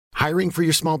Hiring for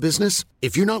your small business?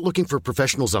 If you're not looking for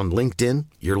professionals on LinkedIn,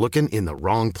 you're looking in the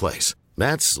wrong place.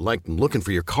 That's like looking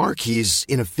for your car keys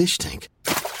in a fish tank.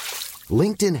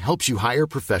 LinkedIn helps you hire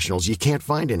professionals you can't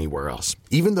find anywhere else,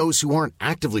 even those who aren't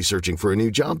actively searching for a new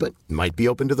job but might be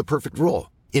open to the perfect role.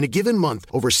 In a given month,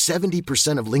 over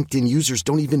 70% of LinkedIn users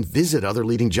don't even visit other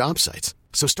leading job sites.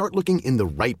 So start looking in the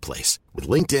right place. With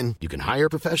LinkedIn, you can hire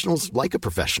professionals like a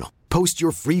professional. Post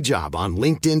your free job on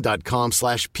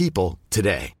linkedin.com/people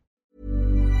today.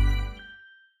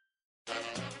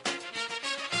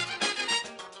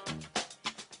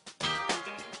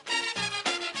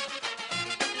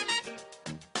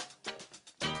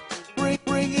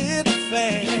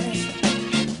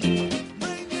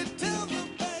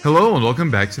 Hello and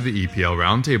welcome back to the EPL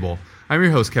Roundtable. I'm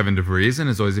your host, Kevin DeVries, and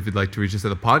as always, if you'd like to reach us at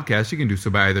the podcast, you can do so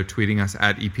by either tweeting us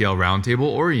at EPL Roundtable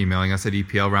or emailing us at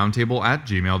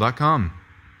eplroundtable@gmail.com.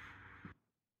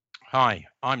 Hi,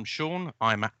 I'm Sean.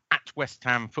 I'm at West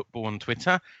Ham Football on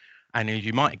Twitter, and as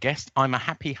you might have guessed, I'm a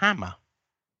happy hammer.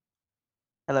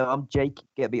 Hello, I'm Jake.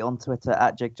 Get me on Twitter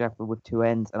at Jake Jaffa with 2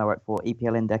 N's, and I work for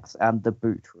EPL Index and The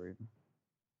Boot Room.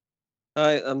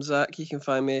 Hi, I'm Zach. You can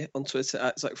find me on Twitter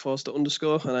at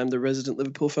ZachForster_, and I'm the resident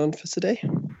Liverpool fan for today.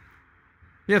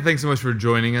 Yeah, thanks so much for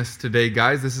joining us today,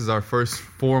 guys. This is our first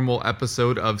formal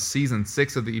episode of Season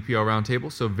 6 of the EPL Roundtable,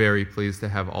 so very pleased to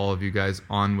have all of you guys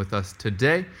on with us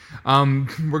today.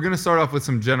 We're going to start off with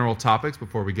some general topics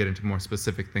before we get into more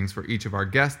specific things for each of our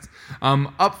guests.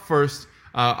 Up first,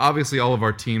 obviously all of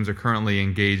our teams are currently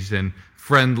engaged in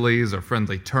friendlies or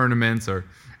friendly tournaments or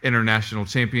International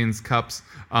Champions Cups,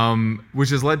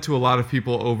 which has led to a lot of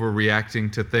people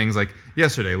overreacting to things like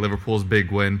yesterday. Liverpool's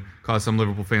big win caused some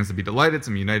Liverpool fans to be delighted,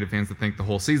 some United fans to think the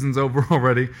whole season's over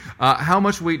already. How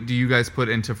much weight do you guys put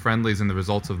into friendlies and the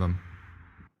results of them?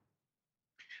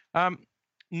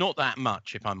 Not that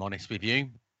much, if I'm honest with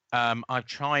you. I've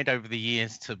tried over the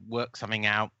years to work something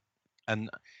out,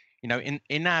 and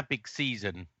in our big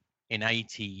season in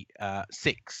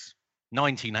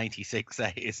 1986,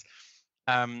 that is.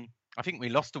 I think we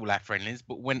lost all our friendlies,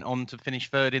 but went on to finish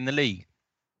third in the league.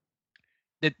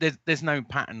 There's no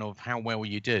pattern of how well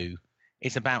you do.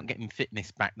 It's about getting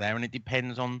fitness back there, and it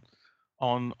depends on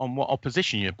what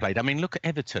opposition you played. I mean, look at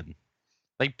Everton.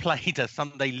 They played a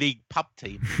Sunday League pub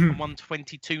team and won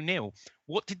 22-0.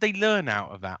 What did they learn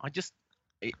out of that?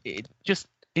 It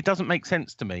doesn't make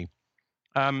sense to me.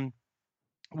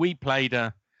 We played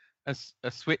a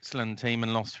Switzerland team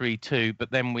and lost 3-2,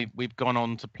 but then we've gone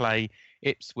on to play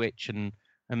Ipswich and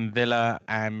Villa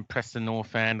and Preston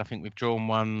North End. I think we've drawn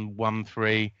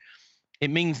 1-3. It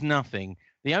means nothing.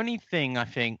 The only thing I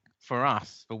think for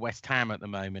us, for West Ham at the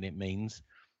moment, it means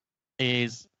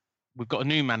is we've got a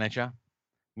new manager,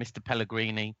 Mr.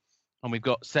 Pellegrini, and we've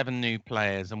got 7 new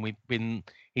players, and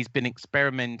he's been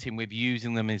experimenting with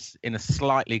using them in a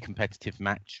slightly competitive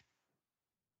match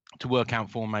to work out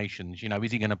formations.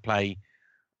 Is he going to play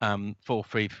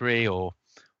 4-3-3 or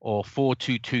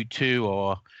 4-2-2-2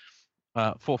 or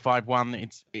 4-5-1?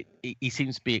 He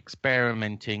seems to be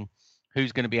experimenting.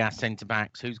 Who's going to be our centre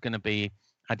backs? Who's going to be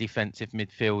our defensive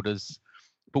midfielders?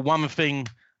 But one thing,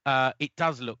 it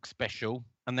does look special,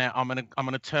 and there I'm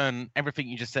gonna turn everything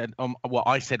you just said on what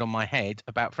I said on my head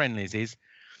about friendlies is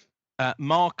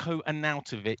Marko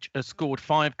Arnautovic has scored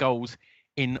 5 goals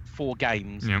in 4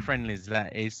 games, friendlies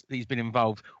that is, he's been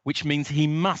involved, which means he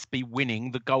must be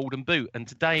winning the Golden Boot. And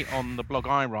today on the blog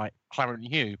I write, Claret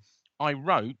and Hugh, I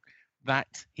wrote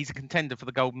that he's a contender for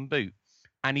the Golden Boot.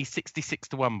 And he's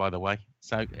 66-1, by the way.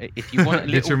 So if you want a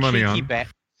little cheeky bet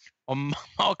on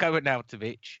Marko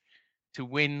Arnautovic to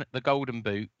win the Golden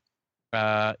Boot,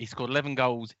 he scored 11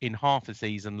 goals in half a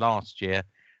season last year,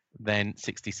 then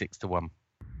 66-1.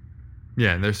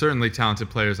 Yeah, and there's certainly talented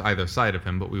players either side of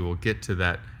him, but we will get to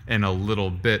that in a little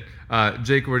bit.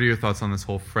 Jake, what are your thoughts on this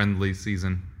whole friendly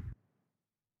season?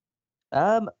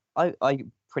 I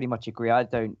pretty much agree. I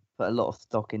don't put a lot of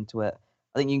stock into it.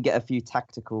 I think you can get a few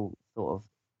tactical sort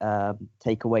of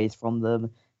takeaways from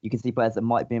them. You can see players that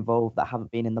might be involved that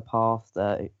haven't been in the past,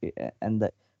 and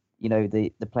that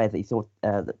the players that you saw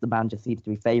that the manager seems to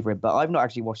be favouring. But I've not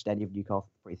actually watched any of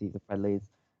Newcastle's pre-season friendlies,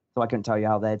 so I couldn't tell you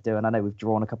how they're doing. I know we've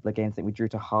drawn a couple of games. I think we drew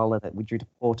to Hull, that we drew to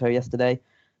Porto yesterday.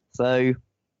 So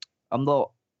I'm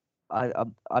not.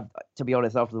 To be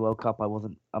honest, after the World Cup,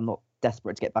 I'm not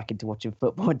desperate to get back into watching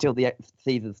football until the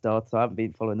season starts. So I haven't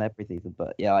been following their pre-season.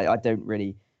 But yeah, I don't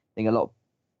really think a lot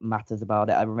matters about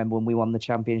it. I remember when we won the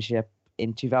championship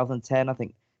in 2010. I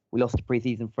think we lost a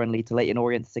pre-season friendly to Leyton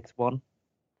Orient 6-1.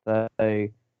 So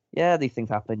yeah, these things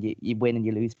happen. You win and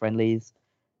you lose friendlies.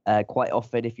 Quite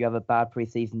often, if you have a bad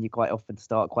pre-season, you quite often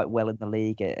start quite well in the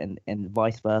league, and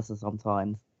vice versa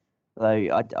sometimes. So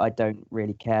I don't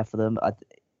really care for them.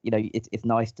 It's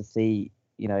nice to see,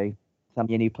 some of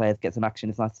your new players get some action.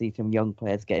 It's nice to see some young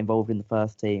players get involved in the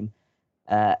first team.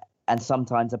 And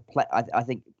sometimes I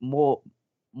think more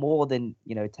than,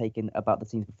 taking about the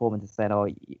team's performance and saying, oh,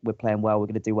 we're playing well, we're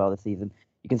going to do well this season.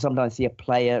 You can sometimes see a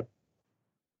player,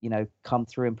 come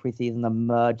through in preseason and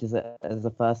emerge as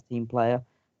a first team player.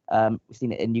 We've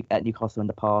seen it at Newcastle in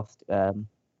the past.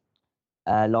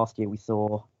 Last year we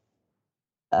saw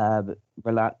a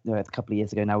couple of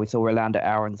years ago now, we saw Rolando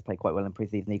Aarons play quite well in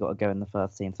preseason. He got a go in the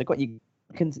first team. So you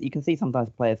can see sometimes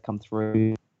players come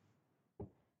through.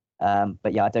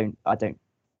 But yeah, I don't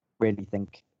really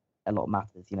think a lot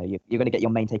matters. You're going to get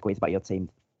your main takeaways about your team.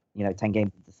 10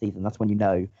 games into the season. That's when you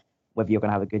know whether you're going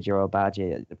to have a good year or a bad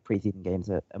year. The preseason games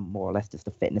are more or less just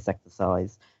a fitness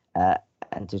exercise,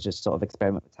 and to just sort of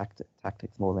experiment with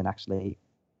tactics more than actually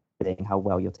fitting how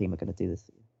well your team are going to do this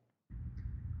season.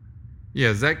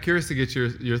 Yeah, Zach, curious to get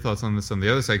your thoughts on this on the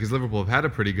other side, because Liverpool have had a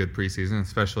pretty good preseason,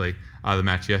 especially the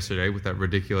match yesterday with that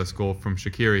ridiculous goal from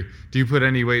Shaqiri. Do you put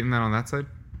any weight in that on that side?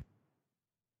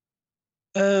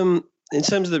 In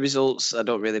terms of the results, I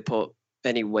don't really put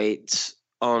any weight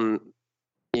on,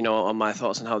 on my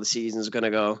thoughts on how the season's going to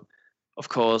go. Of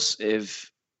course, if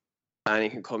Annie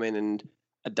can come in and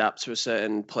adapt to a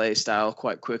certain play style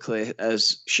quite quickly,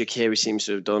 as Shaqiri seems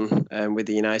to have done with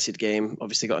the United game,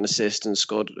 obviously got an assist and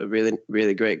scored a really,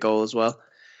 really great goal as well.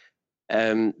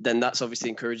 Then that's obviously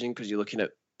encouraging, because you're looking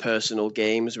at personal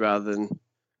games rather than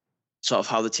sort of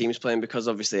how the team's playing, because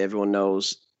obviously everyone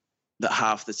knows that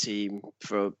half the team,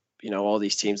 for all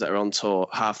these teams that are on tour,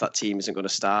 half that team isn't going to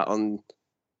start on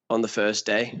the first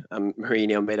day.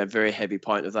 Mourinho made a very heavy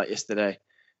point of that yesterday,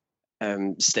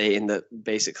 stating that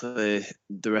basically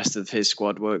the rest of his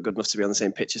squad weren't good enough to be on the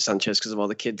same pitch as Sanchez because of all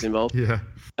the kids involved. Yeah,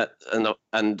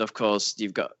 and of course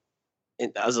you've got,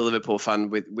 as a Liverpool fan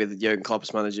with Jurgen Klopp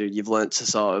as manager, you've learnt to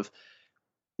sort of,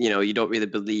 you don't really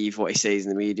believe what he says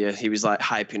in the media. He was like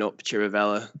hyping up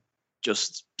Chirivella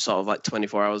just sort of like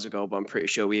 24 hours ago, but I'm pretty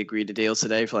sure we agreed a deal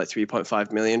today for like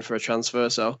 3.5 million for a transfer.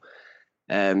 So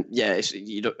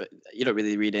you don't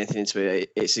really read anything into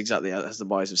it. It's exactly as the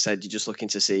boys have said. You're just looking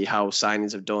to see how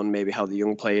signings have done, maybe how the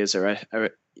young players are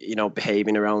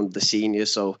behaving around the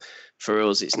seniors. So for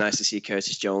us, it's nice to see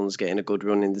Curtis Jones getting a good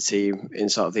run in the team in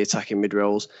sort of the attacking mid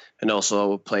roles, and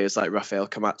also players like Rafael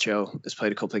Camacho has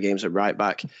played a couple of games at right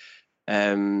back.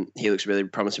 He looks a really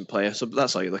promising player, so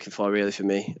that's all you're looking for really for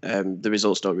me. The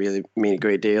results don't really mean a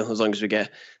great deal. As long as we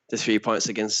get the 3 points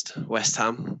against West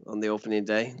Ham on the opening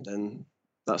day, then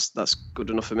that's good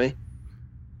enough for me.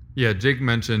 Yeah, Jake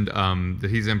mentioned that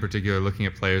he's in particular looking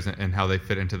at players and how they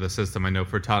fit into the system. I know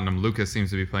for Tottenham, Lucas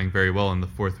seems to be playing very well in the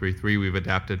 4-3-3 we've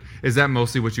adapted. Is that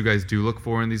mostly what you guys do look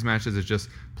for in these matches? Is just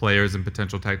players and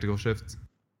potential tactical shifts?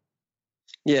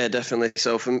 Yeah, definitely.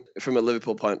 So from a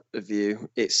Liverpool point of view,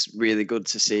 it's really good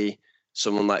to see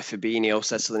someone like Fabinho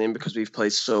settling in, because we've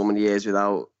played so many years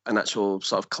without an actual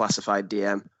sort of classified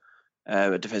DM,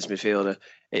 a defensive midfielder.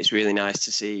 It's really nice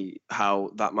to see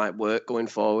how that might work going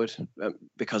forward,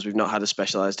 because we've not had a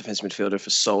specialised defensive midfielder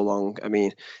for so long. I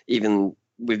mean, even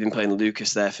we've been playing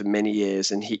Lucas there for many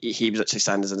years, and he was actually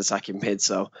signed as an attacking mid.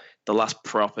 So the last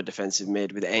proper defensive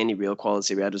mid with any real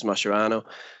quality we had was Mascherano.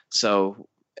 So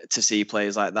to see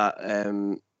players like that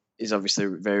is obviously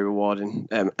very rewarding,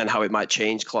 and how it might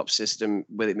change Klopp's system.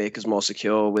 Will it make us more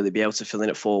secure? Will it be able to fill in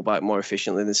at fullback more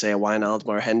efficiently than, say, a Wijnaldum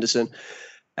or a Henderson?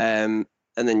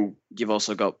 And then you've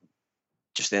also got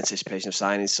just the anticipation of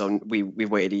signings. So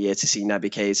we've waited a year to see Naby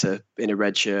Keita in a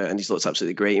red shirt, and he's looked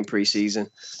absolutely great in pre-season.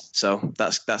 So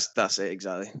that's it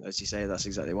exactly. As you say, that's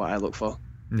exactly what I look for.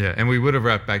 Yeah, and we would have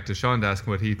wrapped back to Sean to ask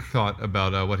what he thought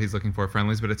about what he's looking for at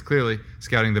friendlies, but it's clearly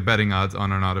scouting the betting odds on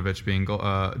Arnautovic being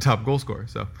top goal scorer.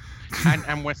 So,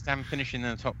 and West Ham finishing in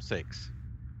the top 6.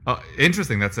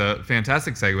 Interesting. That's a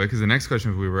fantastic segue, because the next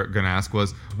question we were going to ask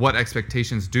was, what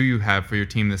expectations do you have for your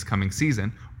team this coming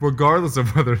season, regardless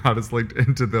of whether or not it's linked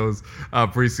into those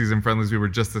preseason friendlies we were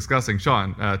just discussing?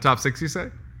 Sean, top 6, you say?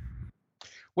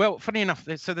 Well, funny enough,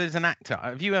 so there's an actor.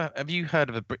 Have you heard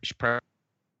of a British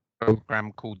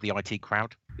program called The IT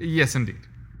Crowd? Yes, indeed.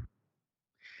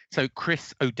 So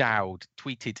Chris O'Dowd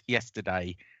tweeted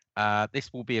yesterday,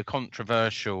 this will be a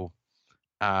controversial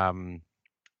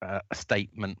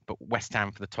statement, but West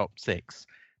Ham for the top 6.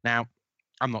 Now,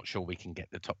 I'm not sure we can get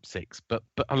the top 6, but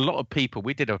a lot of people,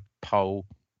 we did a poll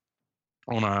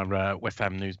on our West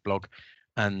Ham news blog,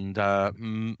 and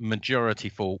majority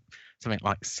thought, something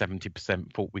like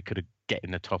 70% thought we could get in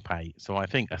the top 8. So I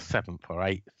think a 7th or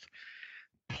 8th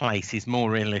place is more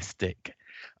realistic.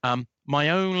 My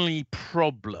only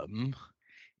problem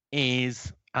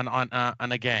is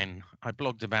and again, I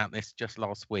blogged about this just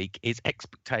last week, is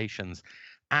expectations.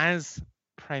 As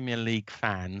Premier League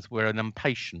fans, we're an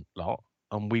impatient lot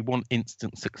and we want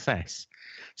instant success.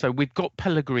 So we've got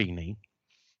Pellegrini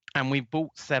and we've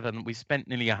bought 7. We spent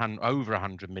nearly over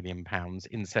 £100 million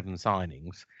in 7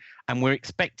 signings, and we're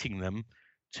expecting them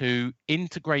to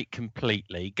integrate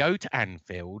completely, go to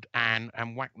Anfield and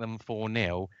whack them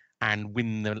 4-0 and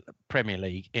win the Premier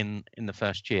League in the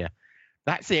first year.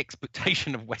 That's the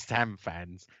expectation of West Ham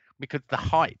fans, because the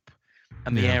hype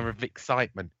and the air of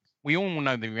excitement. We all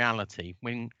know the reality.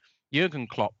 When Jurgen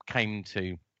Klopp came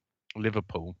to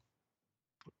Liverpool,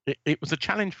 it was a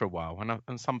challenge for a while,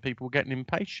 and some people were getting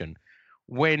impatient.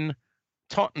 When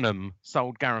Tottenham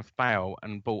sold Gareth Bale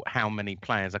and bought how many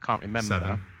players? I can't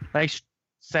remember.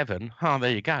 7. Oh,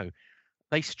 there you go.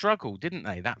 They struggled, didn't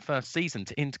they, that first season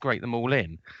to integrate them all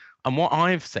in. And what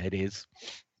I've said is,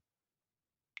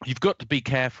 you've got to be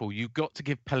careful. You've got to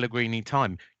give Pellegrini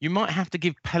time. You might have to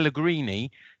give Pellegrini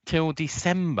till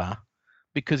December,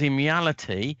 because in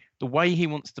reality, the way he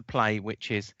wants to play,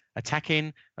 which is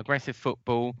attacking, aggressive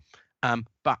football,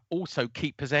 but also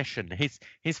keep possession.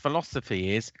 His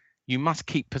philosophy is you must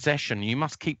keep possession. You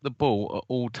must keep the ball at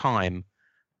all time.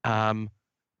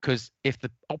 Because if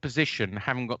the opposition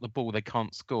haven't got the ball, they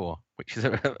can't score, which is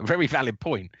a very valid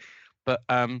point. But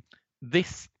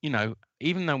this,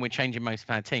 even though we're changing most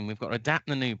of our team, we've got to adapt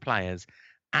the new players,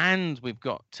 and we've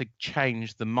got to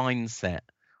change the mindset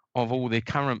of all the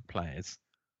current players.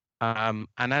 And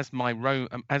as my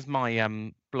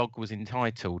blog was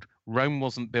entitled, Rome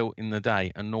wasn't built in the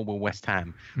day, and nor will West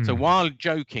Ham. So while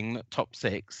joking that top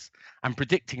 6 and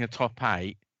predicting a top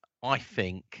 8, I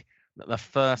think that the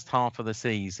first half of the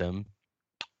season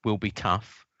will be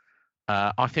tough.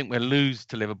 I think we'll lose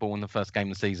to Liverpool in the first game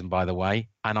of the season, by the way,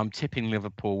 and I'm tipping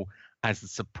Liverpool as the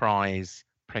surprise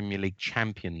Premier League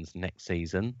champions next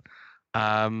season.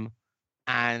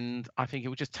 And I think it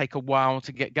will just take a while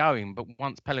to get going. But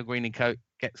once Pellegrini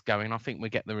gets going, I think we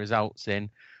get the results in.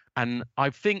 And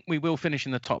I think we will finish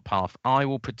in the top half. I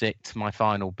will predict my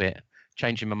final bit,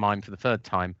 changing my mind for the 3rd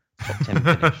time, top 10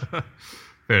 finish.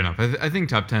 Fair enough. I think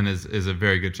top 10 is a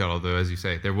very good shot, although, as you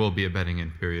say, there will be a betting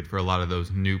in period for a lot of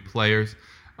those new players.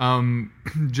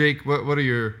 Jake, what are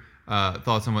your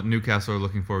thoughts on what Newcastle are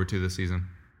looking forward to this season?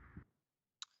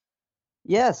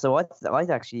 Yeah, so I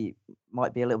actually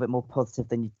might be a little bit more positive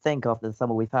than you'd think after the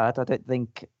summer we've had. I don't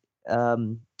think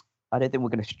we're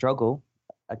going to struggle,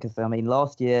 because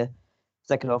last year,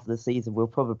 second half of the season, we're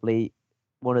probably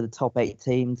one of the top 8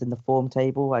 teams in the form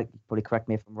table. Probably correct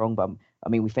me if I'm wrong, but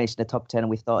we finished in the top 10 and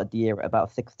we started the year at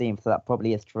about 16th, so that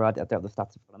probably is true. I don't have the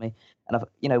stats in front of me.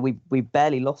 And we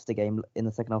barely lost a game in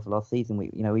the second half of last season.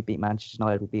 We beat Manchester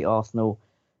United, we beat Arsenal,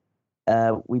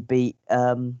 we beat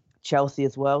Chelsea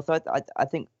as well. So I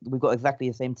think we've got exactly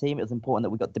the same team. It was important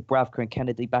that we got Dubravka and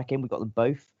Kennedy back in. We got them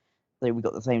both, so we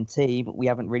got the same team. We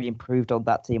haven't really improved on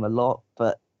that team a lot,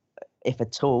 but if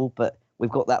at all. But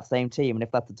we've got that same team, and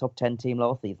if that's the top 10 team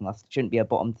last season, that shouldn't be a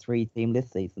bottom 3 team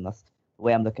this season. That's the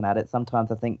way I'm looking at it.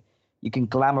 Sometimes I think you can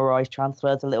glamorise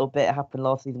transfers a little bit. It happened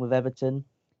last season with Everton.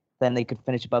 Then they could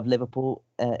finish above Liverpool,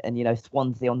 and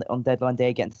Swansea on deadline day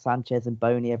against Sanchez and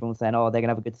Boney. Everyone's saying, "Oh, they're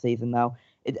gonna have a good season now."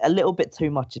 It's a little bit too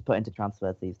much to put into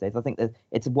transfers these days. I think that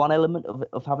it's one element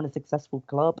of having a successful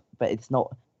club, but it's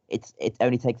not. It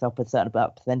only takes up a certain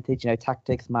percentage.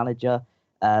 Tactics, manager,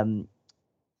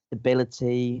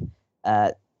 stability,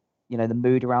 the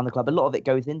mood around the club. A lot of it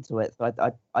goes into it. So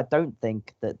I don't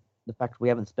think that the fact we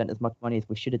haven't spent as much money as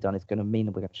we should have done is going to mean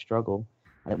that we're going to struggle.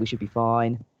 I think we should be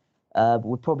fine.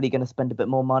 We're probably going to spend a bit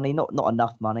more money, not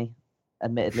enough money,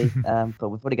 admittedly, but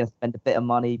we're probably going to spend a bit of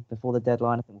money before the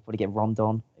deadline. I think we'll probably get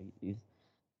Rondon, who's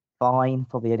fine,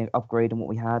 probably an upgrade on what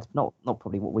we had. Not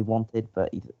probably what we wanted, but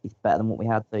he's better than what we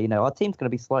had. So our team's going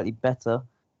to be slightly better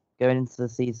going into the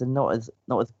season. Not as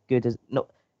good as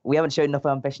We haven't shown enough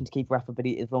ambition to keep Rafa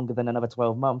Benitez longer than another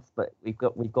 12 months, but we've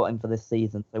got him for this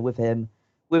season. So with him,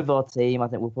 with our team, I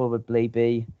think we'll probably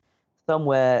be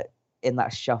somewhere in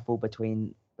that shuffle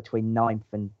between 9th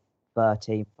and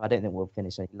 13th. I don't think we'll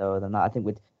finish any lower than that. I think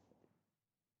we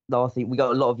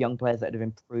got a lot of young players that have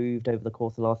improved over the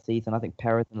course of last season. I think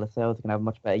Perez and Lascelles are going to have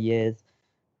much better years.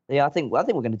 So yeah, I think we're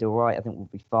going to do all right. I think we'll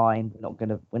be fine. We're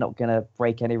not going to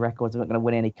break any records. We're not going to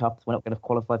win any cups. We're not going to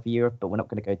qualify for Europe, but we're not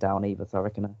going to go down either. So I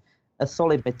reckon a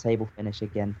solid mid-table finish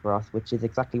again for us, which is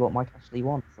exactly what Mike Ashley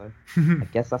wants. So I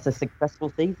guess that's a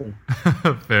successful season.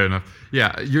 Fair enough.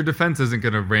 Yeah, your defense isn't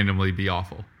going to randomly be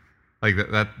awful. Like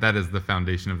that is the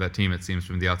foundation of that team, it seems,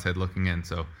 from the outside looking in.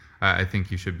 So I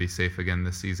think you should be safe again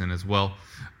this season as well.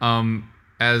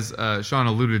 As Sean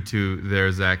alluded to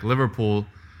there, Zach, Liverpool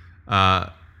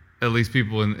at least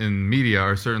people in media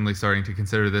are certainly starting to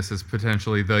consider this as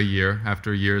potentially the year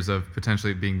after years of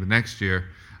potentially being the next year.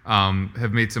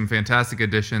 Have made some fantastic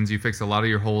additions. You fixed a lot of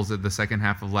your holes at the second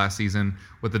half of last season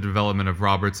with the development of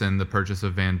Robertson, the purchase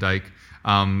of Van Dijk.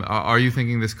 Are you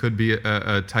thinking this could be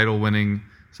a title-winning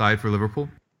side for Liverpool?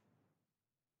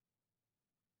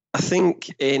 I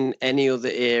think in any other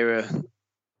era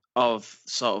of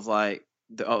sort of like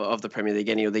of the Premier League,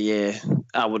 any other year,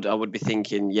 I would be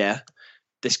thinking, yeah,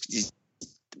 this is,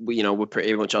 we're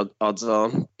pretty much odds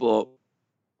on. But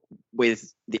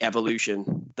with the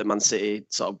evolution that Man City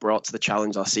sort of brought to the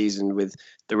challenge last season, with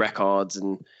the records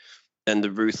and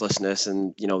the ruthlessness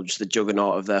and just the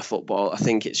juggernaut of their football, I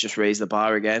think it's just raised the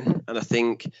bar again. And I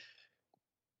think,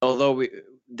 although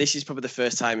this is probably the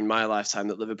first time in my lifetime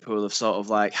that Liverpool have sort of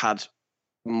like had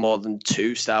more than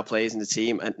 2 star players in the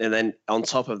team, and then on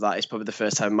top of that, it's probably the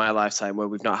first time in my lifetime where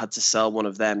we've not had to sell one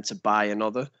of them to buy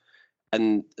another.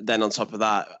 And then on top of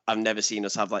that, I've never seen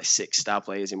us have like 6 star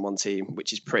players in one team,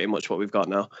 which is pretty much what we've got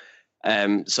now.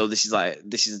 So this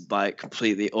is like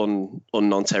completely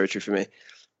unknown territory for me.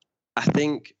 I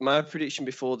think my prediction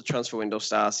before the transfer window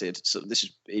started, so this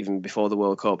is even before the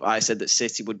World Cup, I said that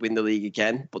City would win the league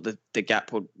again, but the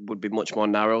gap would be much more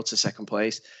narrow to second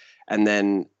place. And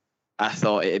then I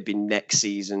thought it'd be next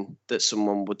season that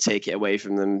someone would take it away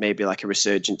from them, maybe like a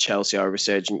resurgent Chelsea or a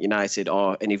resurgent United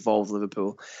or an evolved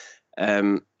Liverpool.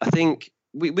 I think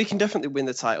we can definitely win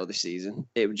the title this season.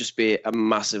 It would just be a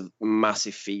massive,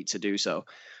 massive feat to do so.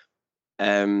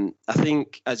 I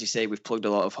think, as you say, we've plugged a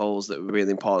lot of holes that were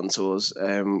really important to us.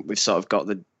 We've sort of got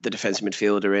the defensive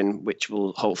midfielder in, which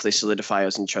will hopefully solidify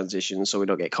us in transition so we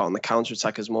don't get caught on the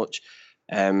counter-attack as much.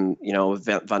 Van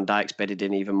Dijk's bedded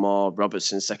in even more.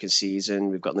 Robertson's second season.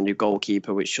 We've got the new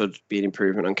goalkeeper, which should be an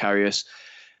improvement on Karius.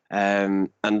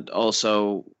 And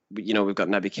also, we've got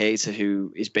Naby Keita,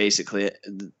 who is basically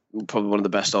probably one of the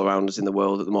best all-rounders in the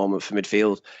world at the moment for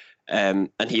midfield.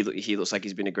 And he looks like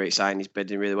he's been a great sign. He's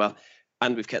bedded in really well.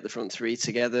 And we've kept the front 3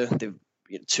 together.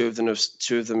 Two of them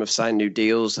have signed new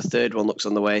deals. The third one looks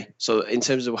on the way. So in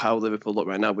terms of how Liverpool look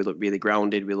right now, we look really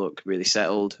grounded. We look really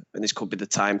settled. And this could be the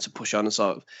time to push on and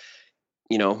sort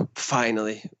of,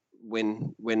 finally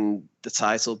win the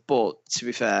title. But to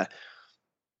be fair,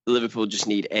 Liverpool just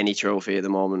need any trophy at the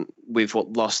moment. We've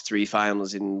lost 3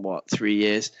 finals in 3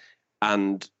 years,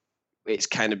 and it's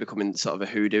kind of becoming sort of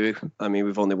a hoodoo. I mean,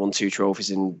 we've only won 2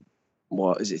 trophies in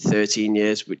 13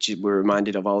 years, which we're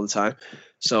reminded of all the time.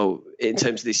 So in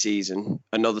terms of this season,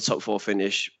 another top 4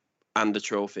 finish and a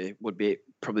trophy would be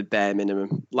probably bare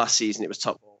minimum. Last season it was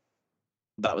top 4.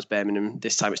 That was bare minimum.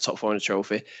 This time it's top 4 and a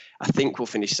trophy. I think we'll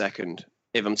finish second.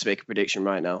 If I'm to make a prediction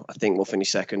right now, I think we'll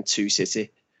finish second to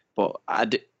City. But a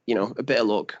bit of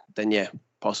luck, then yeah,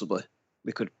 possibly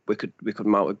we could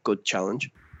mount a good challenge.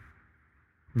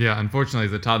 Yeah, unfortunately,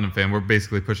 as a Tottenham fan, we're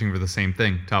basically pushing for the same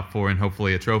thing, top 4 and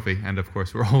hopefully a trophy. And of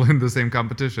course, we're all in the same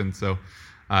competition, so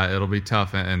it'll be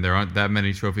tough. And there aren't that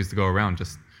many trophies to go around,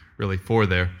 just really 4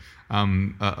 there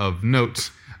of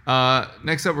note.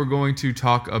 Next up, we're going to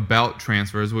talk about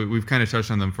transfers. We've kind of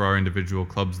touched on them for our individual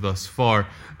clubs thus far.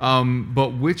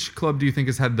 But which club do you think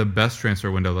has had the best transfer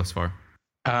window thus far?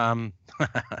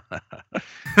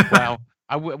 Well,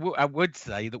 I would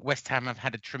say that West Ham have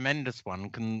had a tremendous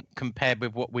one compared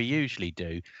with what we usually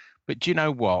do. But do you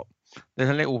know what? There's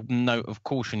a little note of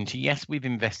caution. Yes, we've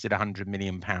invested £100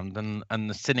 million, and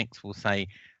the cynics will say,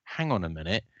 hang on a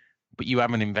minute, but you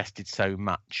haven't invested so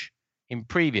much. In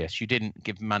previous, you didn't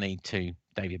give money to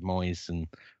David Moyes and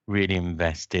really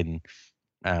invest in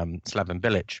Slaven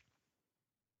Bilic.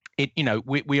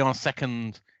 We are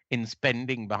second in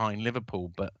spending behind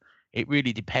Liverpool, but it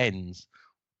really depends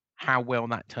how well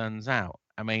that turns out.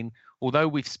 I mean, although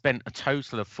we've spent a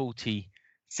total of £46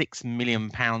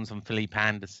 million on Felipe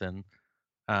Anderson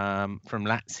from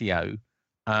Lazio,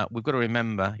 we've got to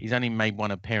remember he's only made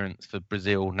 1 appearance for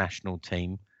Brazil national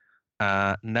team.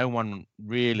 No one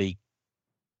really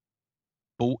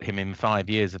bought him in 5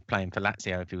 years of playing for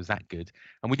Lazio if he was that good.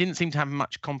 And we didn't seem to have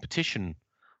much competition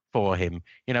for him.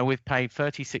 We've paid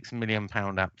 £36 million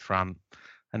up front,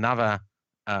 another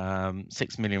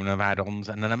 6 million of add-ons,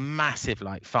 and then a massive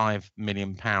 £5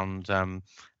 million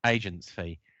agents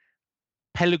fee.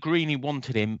 Pellegrini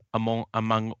wanted him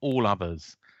among all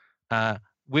others.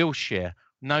 Wilshere,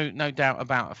 no doubt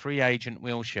about a free agent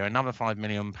Wilshere, another £5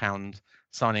 million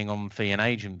signing on fee and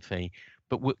agent fee.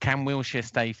 But can Wilshere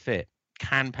stay fit?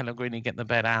 Can Pellegrini get the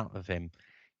bed out of him?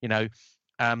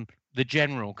 The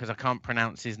general, because I can't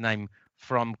pronounce his name,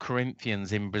 from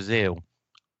Corinthians in Brazil,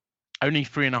 only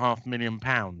 £3.5 million.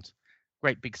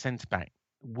 Great big centre back.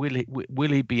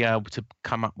 Will he be able to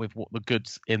come up with what the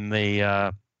goods in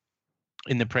the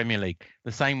in the Premier League.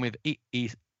 The same with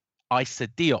Issa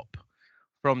Diop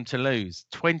from Toulouse,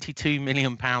 £22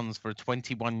 million for a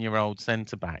 21-year-old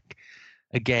centre-back.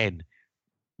 Again,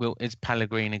 is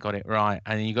Pellegrini got it right?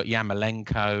 And then you got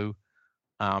Yarmolenko.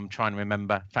 I'm trying to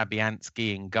remember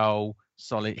Fabianski in goal.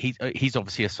 Solid. He's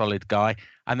obviously a solid guy.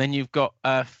 And then you've got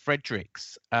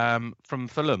Fredericks from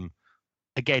Fulham.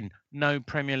 Again, no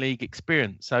Premier League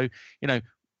experience. So,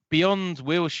 beyond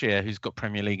Wilshere, who's got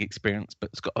Premier League experience, but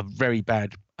has got a very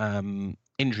bad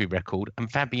injury record, and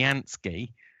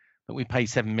Fabianski, that we pay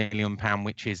 £7 million,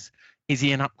 which is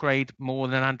he an upgrade more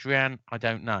than Adrian? I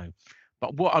don't know.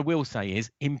 But what I will say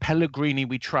is, in Pellegrini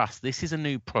we trust. This is a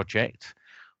new project.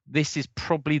 This is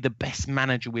probably the best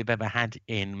manager we've ever had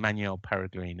in Manuel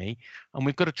Pellegrini, and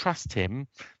we've got to trust him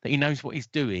that he knows what he's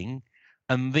doing.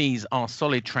 And these are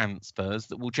solid transfers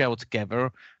that will gel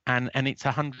together, and it's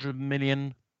 100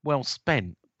 million well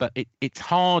spent. But it's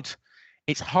hard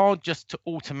just to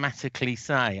automatically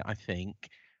say, I think,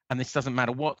 and this doesn't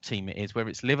matter what team it is, whether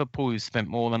it's Liverpool who's spent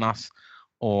more than us,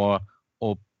 or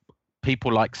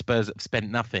people like Spurs that have spent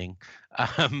nothing.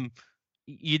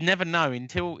 You never know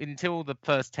until the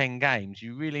first 10 games.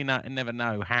 You really never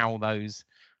know how those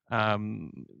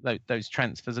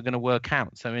transfers are going to work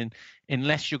out. So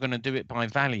unless you're going to do it by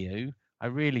value, I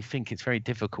really think it's very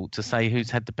difficult to say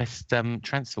who's had the best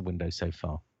transfer window so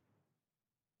far.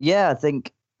 Yeah, I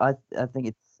think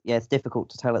it's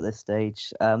difficult to tell at this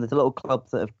stage. There's a lot of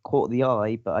clubs that have caught the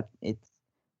eye, but it's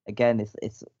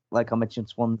like I mentioned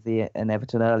Swansea and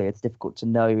Everton earlier. It's difficult to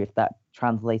know if that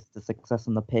translates to success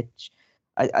on the pitch.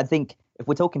 I think if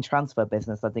we're talking transfer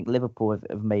business, I think Liverpool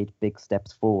have made big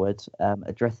steps forward,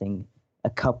 addressing a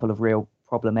couple of real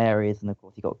problem areas. And of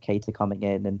course, you got Keita coming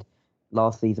in. And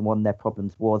last season, one of their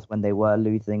problems was when they were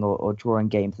losing or drawing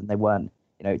games and they weren't,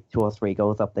 2 or 3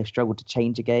 goals up, they struggled to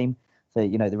change a game. So,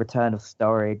 the return of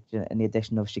Sturridge and the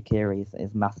addition of Shaqiri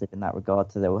is massive in that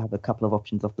regard. So they will have a couple of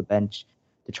options off the bench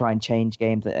to try and change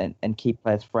games and keep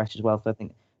players fresh as well. So I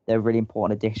think they're really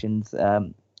important additions.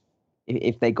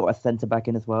 If they got a centre-back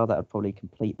in as well, that would probably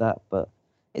complete that. But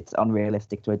it's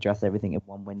unrealistic to address everything in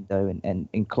one window. And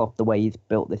in Klopp, the way he's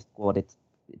built this squad, it's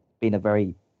been a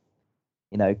very,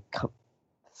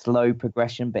 slow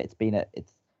progression. But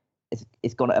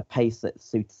it's gone at a pace that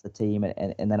suits the team,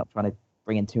 and they're not trying to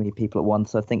bring in too many people at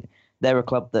once. So I think they're a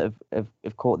club that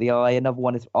have caught the eye. Another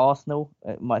one is Arsenal.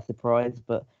 It might surprise,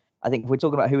 but I think if we're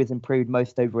talking about who has improved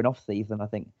most over an off-season, I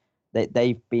think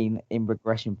they've been in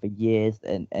regression for years,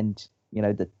 and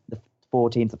the 4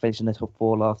 teams that finished in the top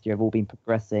 4 last year have all been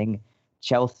progressing.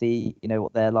 Chelsea,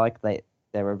 what they're like,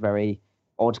 they're a very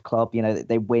odd club.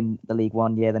 They win the league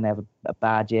one year, then they have a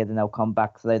bad year, then they'll come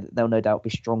back. So they'll no doubt be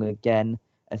strong again,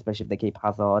 especially if they keep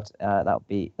Hazard. That would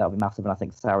be massive, and I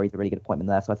think Sarri's a really good appointment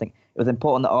there. So I think it was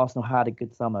important that Arsenal had a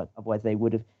good summer, otherwise they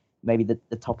would have. Maybe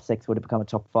the top 6 would have become a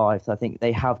top 5. So I think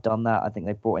they have done that. I think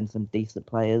they've brought in some decent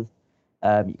players.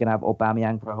 You can have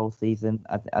Aubameyang for a whole season.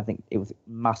 I think it was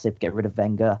massive to get rid of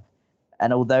Wenger.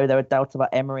 And although there are doubts about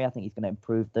Emery, I think he's going to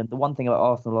improve them. The one thing about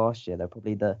Arsenal last year, they're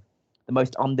probably the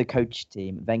most undercoached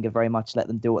team. Wenger very much let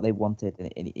them do what they wanted.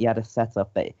 And he had a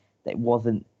setup that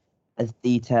wasn't as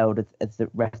detailed as the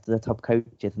rest of the top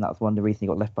coaches. And that's one of the reasons he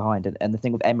got left behind. And the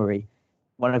thing with Emery,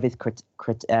 one of his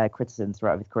criticisms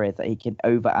throughout his career is that he can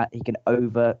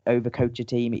overcoach a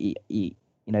team. He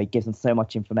gives them so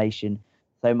much information,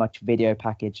 so much video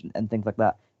package and things like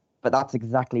that. But that's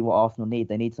exactly what Arsenal need.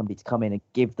 They need somebody to come in and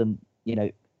give them,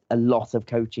 a lot of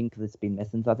coaching because it's been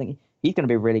missing. So I think he's going to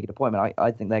be a really good appointment.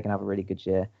 I think they're going to have a really good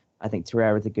year. I think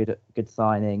Torreira is a good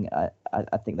signing.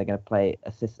 I think they're going to play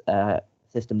a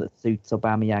system that suits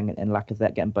Aubameyang and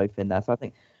Lacazette, getting both in there. So I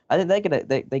think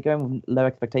they go in with low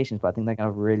expectations, but I think they're going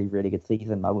to have a really, really good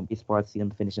season. I wouldn't be surprised to see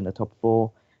them finish in the top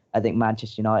 4. I think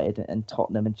Manchester United and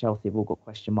Tottenham and Chelsea have all got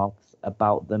question marks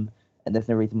about them, and there's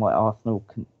no reason why Arsenal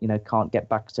can't get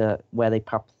back to where they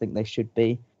perhaps think they should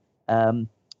be.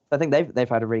 So I think they've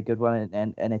had a really good one,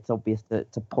 and it's obvious to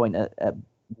point at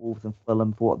Wolves and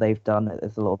Fulham for what they've done.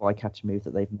 There's a lot of eye-catching moves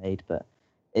that they've made, but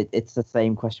it's the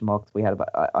same question marks we had about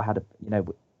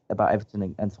about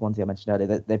Everton and Swansea I mentioned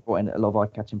earlier. They've brought in a lot of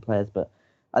eye-catching players, but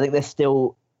I think there's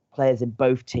still players in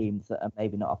both teams that are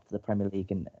maybe not up to the Premier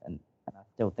League, and I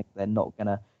still think they're not going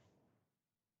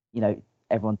to,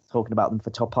 everyone's talking about them for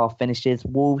top half finishes.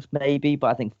 Wolves maybe, but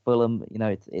I think Fulham,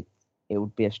 it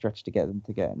would be a stretch to get them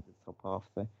to get into the top half.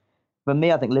 So for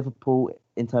me, I think Liverpool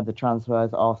in terms of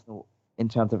transfers, Arsenal in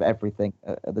terms of everything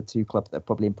are the 2 clubs that have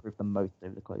probably improved the most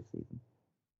over the close season.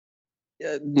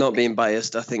 Not being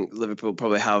biased, I think Liverpool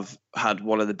probably have had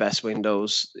one of the best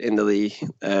windows in the league.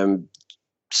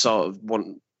 Sort of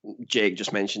one, Jake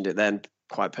just mentioned it then,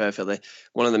 quite perfectly.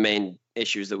 One of the main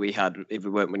issues that we had if we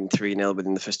weren't winning 3-0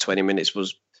 within the first 20 minutes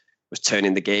was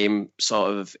turning the game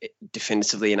sort of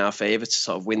definitively in our favour to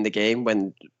sort of win the game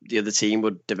when the other team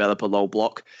would develop a low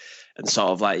block, and sort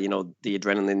of like, the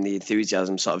adrenaline, the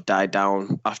enthusiasm sort of died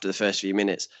down after the first few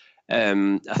minutes.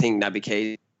 I think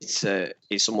Naby Keita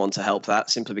is someone to help that,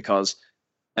 simply because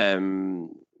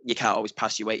you can't always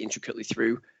pass your way intricately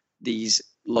through these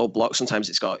low blocks. Sometimes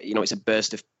it's got, it's a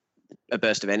burst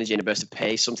of energy and a burst of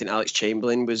pace, something Alex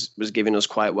Chamberlain was giving us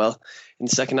quite well in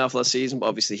the second half of last season, but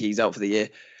obviously he's out for the year.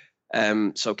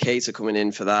 So Keita coming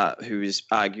in for that, who is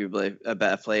arguably a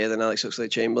better player than Alex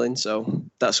Oxlade-Chamberlain, so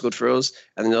that's good for us.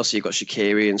 And then also you've got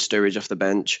Shaqiri and Sturridge off the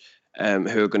bench, who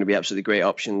are going to be absolutely great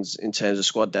options in terms of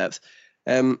squad depth.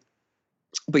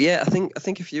 But yeah, I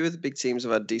think a few of the big teams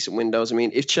have had decent windows. I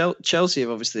mean, if Chelsea have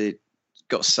obviously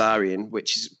got Sarri in,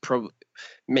 which is probably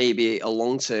maybe a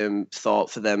long-term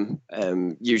thought for them.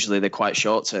 Usually they're quite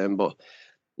short-term, but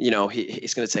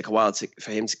it's going to take a while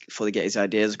for him to fully get his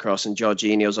ideas across. And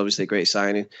Jorginho's obviously a great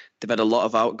signing. They've had a lot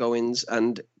of outgoings,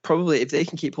 and probably if they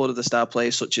can keep hold of the star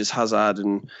players such as Hazard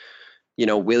and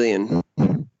Willian,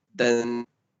 then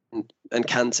and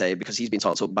Kante, because he's been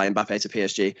talked up by Mbappe to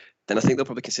PSG, then I think they'll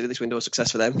probably consider this window a success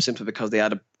for them, simply because they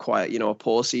had a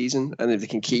poor season. And if they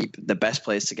can keep the best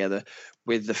players together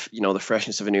with the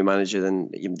freshness of a new manager, then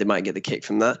they might get the kick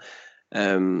from that.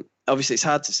 Obviously, it's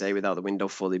hard to say without the window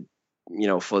fully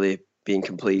being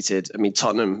completed. I mean,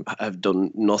 Tottenham have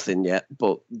done nothing yet,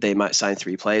 but they might sign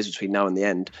 3 players between now and the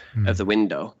end of the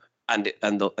window, and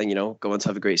go on to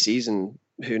have a great season.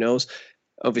 Who knows?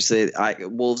 Obviously,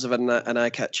 Wolves have had an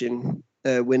eye-catching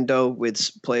window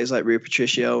with players like Rui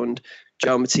Patricio and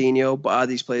João Moutinho, but are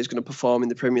these players going to perform in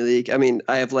the Premier League? I mean,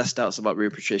 I have less doubts about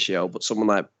Rui Patricio, but someone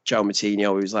like João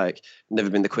Moutinho, who's never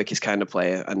been the quickest kind of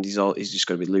player, and he's just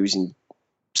going to be losing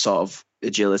sort of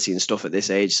agility and stuff at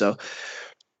this age. So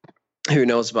who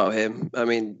knows about him? I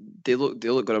mean, they look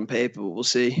good on paper, but we'll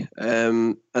see.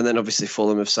 And then obviously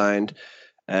Fulham have signed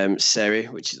Seri,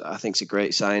 which I think is a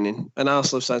great signing, and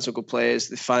Arsenal have signed some good players.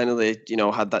 They finally,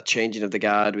 had that changing of the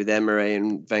guard with Emery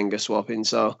and Wenger swapping.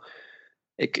 So,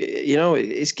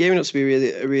 it's gearing up to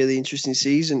be a really interesting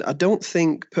season. I don't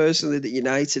think personally that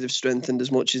United have strengthened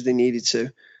as much as they needed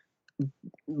to,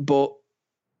 but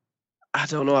I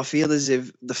don't know. I feel as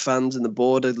if the fans and the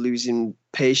board are losing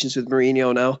patience with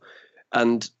Mourinho now.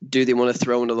 And do they want to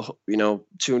throw another,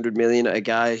 200 million at a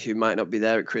guy who might not be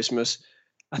there at Christmas?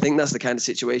 I think that's the kind of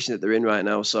situation that they're in right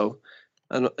now. So,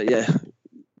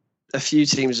 a few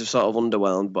teams have sort of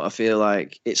underwhelmed, but I feel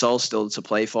like it's all still to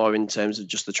play for in terms of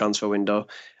just the transfer window.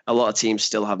 A lot of teams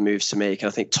still have moves to make, and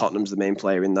I think Tottenham's the main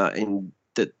player in that. In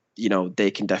that,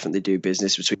 they can definitely do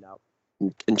business between now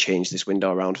and change this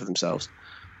window around for themselves.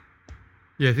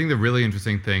 Yeah, I think the really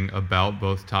interesting thing about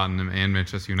both Tottenham and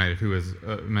Manchester United, who, as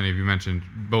many of you mentioned,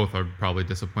 both are probably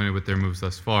disappointed with their moves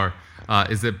thus far,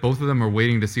 is that both of them are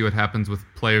waiting to see what happens with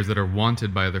players that are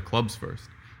wanted by other clubs first.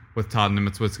 With Tottenham,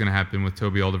 it's what's going to happen with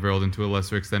Toby Alderweireld, and to a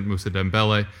lesser extent Moussa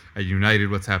Dembele. At United,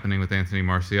 what's happening with Anthony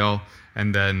Martial.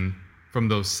 And then from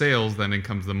those sales, then in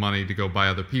comes the money to go buy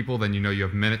other people. Then you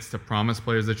have minutes to promise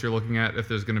players that you're looking at if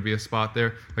there's going to be a spot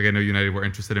there. Like, I know United were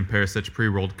interested in Perisic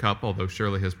pre-World Cup, although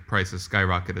surely his price has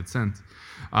skyrocketed since.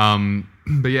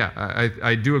 But yeah,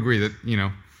 I do agree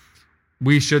that,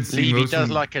 we should see Levy does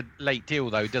like a late deal,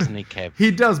 though, doesn't he, Kev?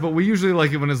 He does, but we usually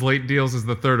like it when his late deals is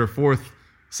the 3rd or 4th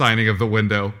signing of the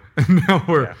window. And now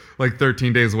we're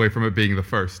 13 days away from it being the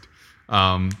 1st.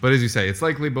 But as you say, it's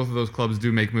likely both of those clubs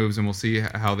do make moves, and we'll see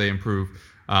how they improve.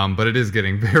 But it is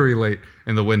getting very late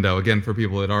in the window. Again, for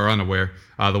people that are unaware,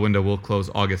 the window will close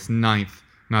August 9th,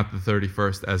 not the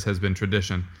 31st, as has been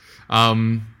tradition.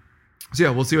 So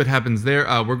yeah, we'll see what happens there.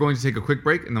 We're going to take a quick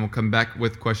break, and then we'll come back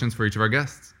with questions for each of our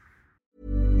guests.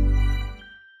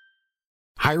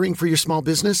 Hiring for your small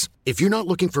business? If you're not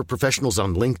looking for professionals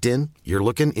on LinkedIn, you're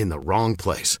looking in the wrong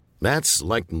place. That's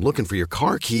like looking for your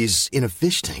car keys in a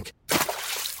fish tank.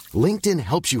 LinkedIn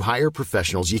helps you hire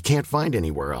professionals you can't find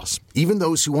anywhere else, even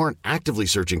those who aren't actively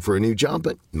searching for a new job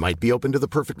but might be open to the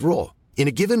perfect role. In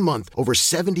a given month, over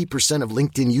 70% of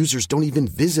LinkedIn users don't even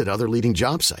visit other leading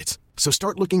job sites. So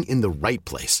start looking in the right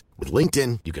place. With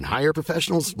LinkedIn, you can hire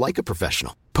professionals like a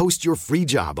professional. Post your free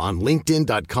job on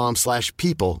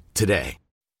linkedin.com/people today.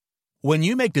 When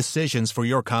you make decisions for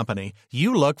your company,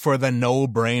 you look for the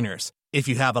no-brainers. If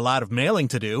you have a lot of mailing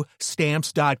to do,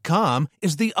 Stamps.com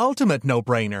is the ultimate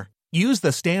no-brainer. Use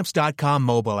the Stamps.com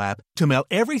mobile app to mail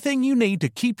everything you need to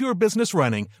keep your business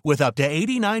running with up to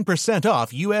 89%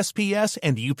 off USPS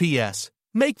and UPS.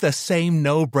 Make the same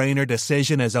no-brainer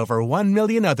decision as over 1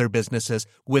 million other businesses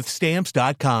with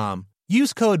Stamps.com.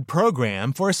 Use code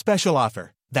PROGRAM for a special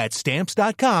offer. That's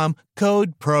Stamps.com,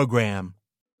 code PROGRAM.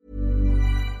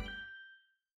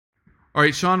 All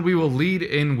right, Sean, we will lead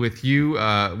in with you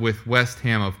with West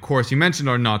Ham, of course. You mentioned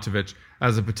Arnautovic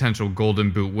as a potential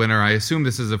Golden Boot winner. I assume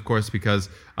this is, of course, because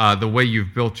the way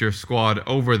you've built your squad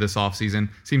over this offseason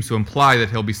seems to imply that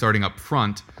he'll be starting up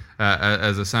front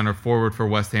as a center forward for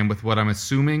West Ham, with what I'm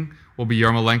assuming will be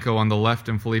Yarmolenko on the left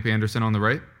and Felipe Anderson on the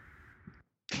right.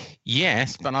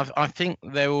 Yes, but I think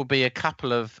there will be a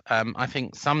couple of. I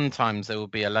think sometimes there will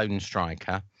be a lone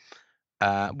striker,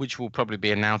 which will probably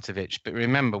be Arnautovic. But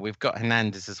remember, we've got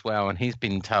Hernandez as well, and he's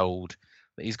been told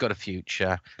that he's got a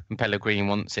future, and Pellegrini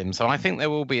wants him. So I think there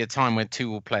will be a time where two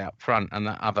will play up front, and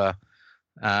that other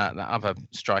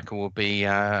striker will be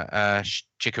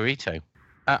Chicharito.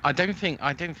 I don't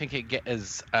think he'd get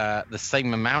us the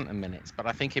same amount of minutes, but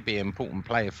I think he'd be an important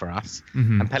player for us.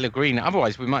 Mm-hmm. And Pellegrini,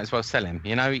 otherwise we might as well sell him.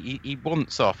 You know, he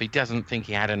wants off. He doesn't think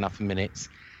he had enough minutes.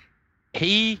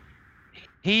 He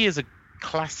is a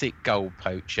classic goal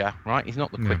poacher, right? He's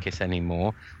not the quickest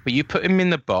anymore, but you put him in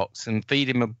the box and feed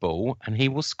him a ball, and he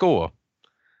will score.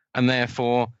 And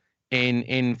therefore,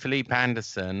 in Felipe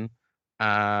Anderson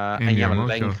and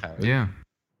Yarmolenko,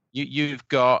 You've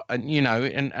got,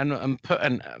 and put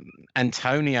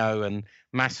Antonio and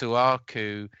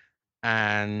Masuaku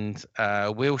and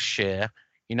Wilshere,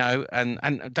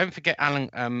 and don't forget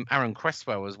Aaron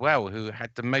Cresswell as well, who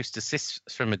had the most assists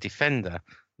from a defender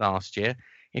last year.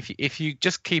 If you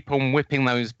just keep on whipping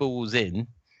those balls in,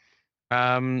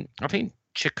 I think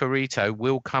Chicharito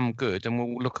will come good and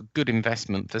will look a good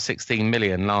investment for 16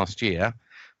 million last year.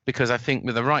 Because I think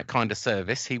with the right kind of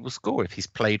service, he will score. If he's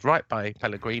played right by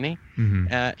Pellegrini,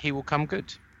 he will come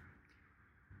good.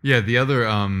 Yeah, the other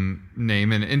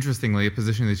name, and interestingly, a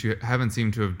position that you haven't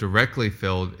seemed to have directly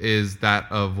filled, is that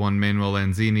of one Manuel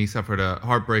Lanzini. Suffered a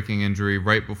heartbreaking injury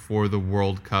right before the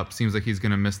World Cup. Seems like he's going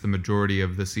to miss the majority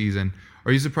of the season.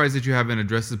 Are you surprised that you haven't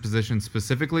addressed his position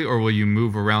specifically, or will you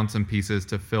move around some pieces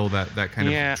to fill that kind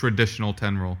of traditional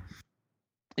 10 role?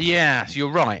 Yeah,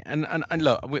 you're right. And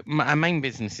look, our main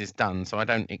business is done, so I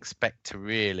don't expect to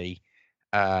really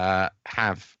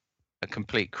have a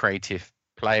complete creative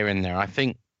player in there. I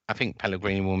think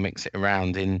Pellegrini will mix it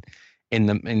around in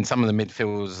some of the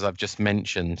midfielders I've just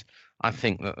mentioned. I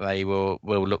think that they will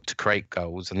look to create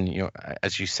goals, and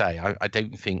as you say, I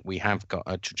don't think we have got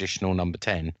a traditional number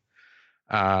 10.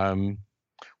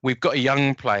 We've got a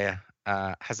young player,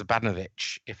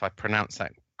 Hazabanovic, if I pronounce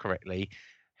that correctly,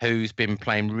 who's been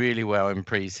playing really well in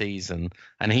pre-season,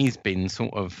 and he's been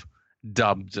sort of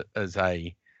dubbed as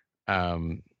a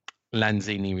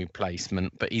Lanzini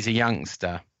replacement, but he's a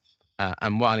youngster,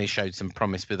 and while he showed some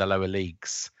promise with the lower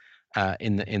leagues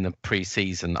in the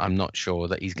pre-season, I'm not sure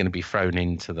that he's going to be thrown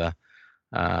into the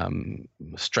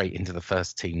straight into the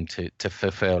first team to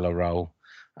fulfill a role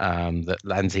that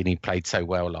Lanzini played so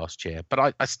well last year.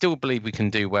 But I still believe we can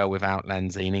do well without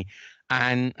Lanzini.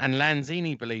 And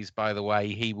Lanzini believes, by the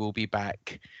way, he will be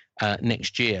back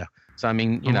next year. So, I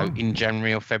mean, in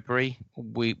January or February,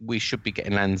 we should be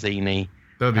getting Lanzini.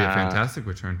 That would be a fantastic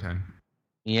return time.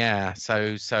 Yeah.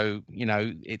 So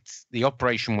it's the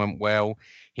operation went well.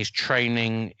 His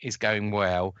training is going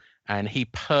well. And he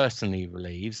personally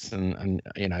believes, and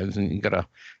you've got to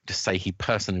just say he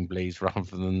personally believes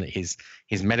rather than his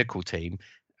medical team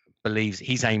believes,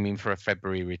 he's aiming for a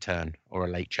February return or a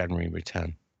late January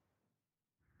return.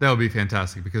 That would be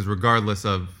fantastic, because regardless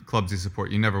of clubs you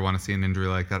support, you never want to see an injury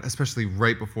like that, especially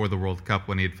right before the World Cup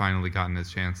when he had finally gotten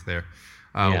his chance there.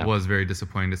 It was very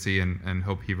disappointing to see, and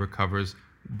hope he recovers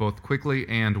both quickly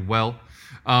and well.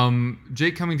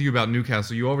 Jake, coming to you about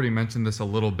Newcastle, you already mentioned this a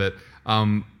little bit.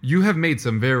 You have made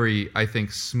some very, I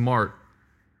think, smart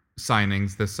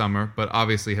signings this summer, but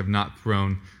obviously have not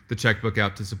thrown the checkbook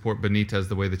out to support Benitez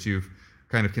the way that you've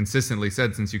kind of consistently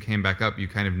said since you came back up. You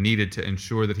kind of needed to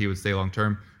ensure that he would stay long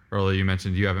term. Earlier you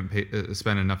mentioned you haven't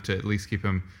spent enough to at least keep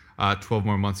him 12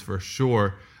 more months for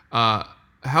sure.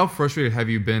 How frustrated have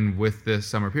you been with this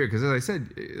summer period? Because as I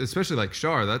said, especially like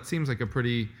Schär, that seems like a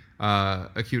pretty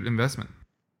acute investment.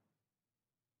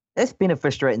 It's been a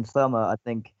frustrating summer. I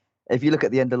think if you look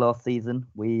at the end of last season,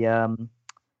 we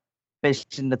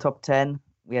finished in the top 10.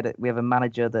 We have a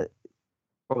manager that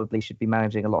probably should be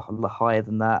managing a lot higher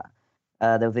than that.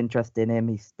 There was interest in him.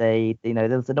 He stayed.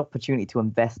 There was an opportunity to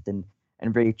invest and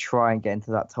really try and get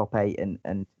into that top 8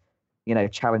 and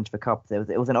challenge for cups.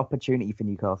 It was an opportunity for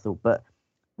Newcastle. But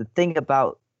the thing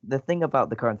about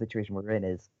the current situation we're in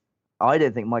is, I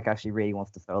don't think Mike actually really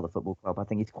wants to sell the football club. I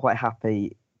think he's quite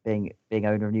happy being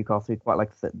owner of Newcastle. He quite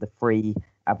likes the free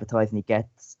advertising he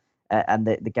gets and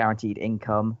the guaranteed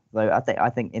income. So I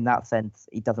think in that sense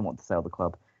he doesn't want to sell the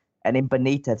club. And in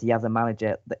Benitez, he has a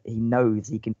manager that he knows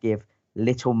he can give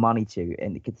little money to,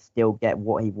 and he could still get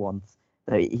what he wants.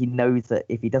 So he knows that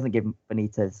if he doesn't give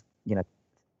Benitez,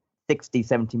 60,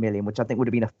 70 million, which I think would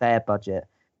have been a fair budget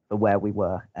for where we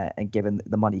were, and given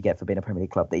the money you get for being a Premier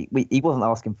League club, he wasn't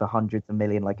asking for hundreds of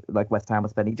million like West Ham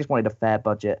was spending. He just wanted a fair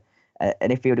budget,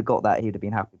 and if he would have got that, he would have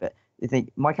been happy. But you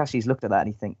think Mike Ashley's looked at that and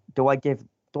he think, do I give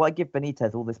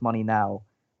Benitez all this money now,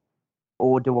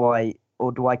 or do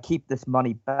I keep this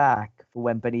money back for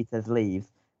when Benitez leaves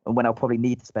and when I'll probably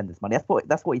need to spend this money?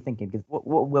 That's what he's thinking, because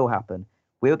what will happen?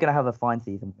 We're going to have a fine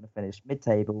season. We're going to finish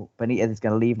mid-table. Benitez is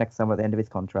going to leave next summer at the end of his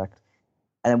contract.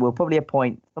 And then we'll probably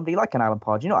appoint somebody like an Alan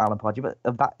Pardew, not Alan Pardew, but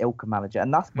of that ilk of manager.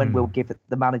 And that's when we'll give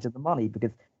the manager the money, because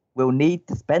we'll need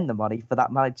to spend the money for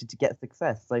that manager to get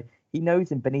success. So he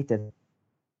knows in Benitez,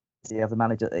 as a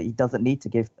manager, that he doesn't need to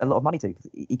give a lot of money to, because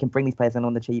he can bring these players in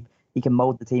on the cheap. He can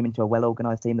mould the team into a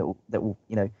well-organised team that will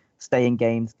stay in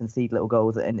games, concede little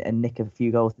goals, and nick a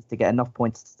few goals just to get enough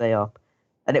points to stay up.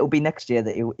 And it will be next year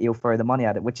that he'll throw the money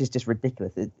at it, which is just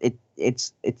ridiculous.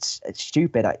 It's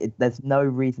stupid. There's no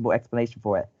reasonable explanation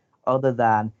for it, other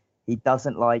than he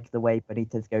doesn't like the way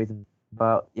Benitez goes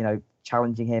about,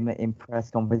 challenging him in press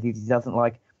conferences. He doesn't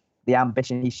like the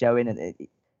ambition he's showing, and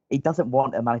he doesn't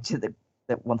want a manager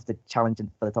that wants to challenge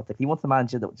him for the top six. He wants a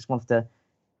manager that just wants to,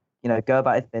 go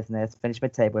about his business, finish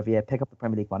mid-table every year, pick up the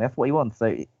Premier League money. That's what he wants.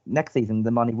 So next season,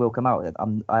 the money will come out.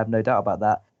 I have no doubt about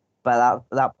that. But at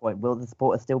that point, will the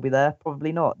supporters still be there?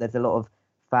 Probably not. There's a lot of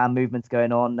fan movements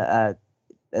going on. A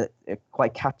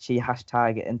quite catchy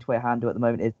hashtag and Twitter handle at the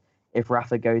moment is "If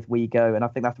Rafa goes, we go," and I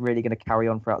think that's really going to carry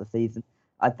on throughout the season.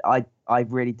 I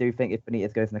really do think if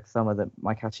Benitez goes next summer, that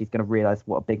Mike Ashley's going to realise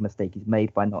what a big mistake he's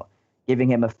made by not giving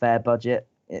him a fair budget.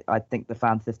 I think the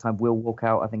fans this time will walk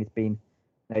out. I think it's been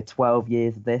 12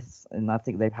 years of this, and I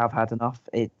think they have had enough.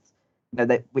 It's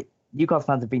Newcastle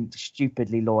fans have been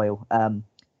stupidly loyal.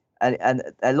 And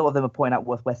a lot of them are pointing out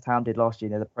what West Ham did last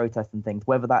year, the protests and things.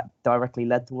 Whether that directly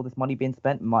led to all this money being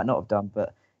spent, might not have done.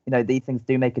 But, these things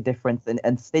do make a difference.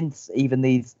 And since even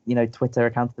these, Twitter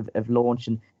accounts have launched,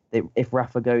 and if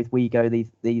Rafa goes, we go,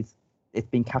 these it's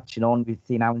been catching on. We've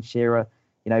seen Alan Shearer,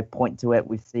 point to it.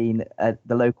 We've seen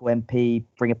the local MP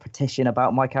bring a petition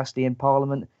about Mike Ashley in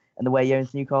Parliament and the way he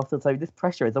owns Newcastle. So this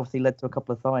pressure has obviously led to a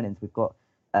couple of signings. We've got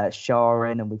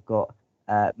Sharon, and we've got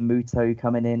Muto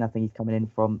coming in. I think he's coming in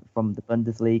from the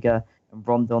Bundesliga, and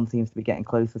Rondon seems to be getting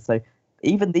closer. So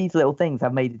even these little things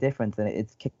have made a difference, and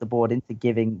it's kicked the board into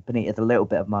giving Benitez a little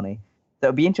bit of money. So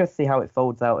it'll be interesting to see how it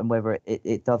folds out and whether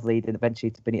it does lead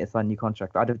eventually to Benitez signing a new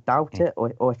contract. I don't doubt it,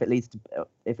 or if it leads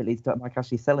to Mike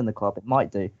Ashley selling the club, it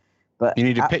might do. But you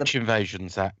need a pitch invasion,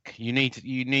 Zach. You need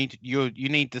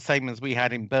the same as we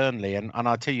had in Burnley, and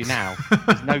I'll tell you now,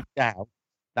 there's no doubt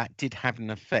that did have an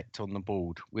effect on the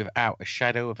board, without a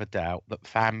shadow of a doubt, that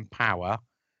fan power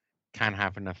can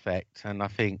have an effect. And I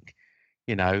think,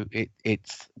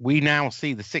 we now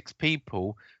see the 6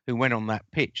 people who went on that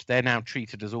pitch, they're now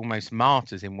treated as almost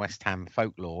martyrs in West Ham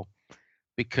folklore,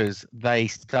 because they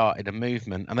started a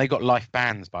movement, and they got life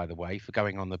bans, by the way, for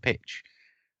going on the pitch.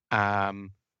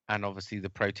 And obviously the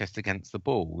protest against the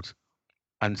board.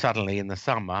 And suddenly in the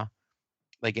summer,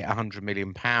 they get £100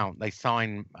 million. They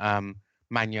sign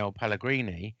Manuel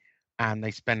Pellegrini, and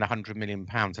they spend £100 million.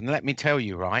 And let me tell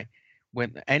you, right,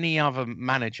 when any other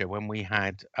manager, when we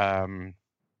had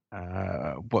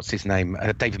what's his name,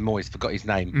 David Moyes, forgot his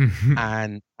name,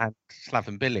 and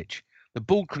Slaven Bilic, the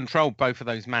board controlled both of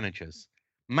those managers.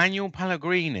 Manuel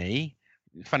Pellegrini,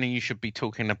 funny you should be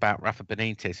talking about Rafa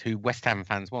Benitez, who West Ham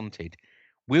fans wanted,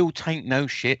 will take no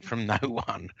shit from no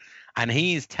one, and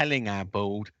he is telling our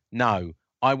board, no,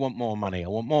 I want more money. I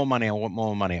want more money. I want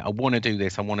more money. I want to do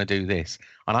this. I want to do this.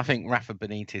 And I think Rafa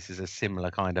Benitez is a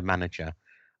similar kind of manager.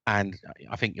 And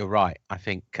I think you're right. I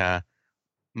think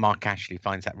Mark Ashley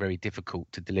finds that very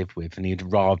difficult to live with. And he'd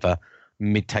rather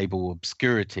mid-table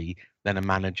obscurity than a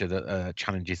manager that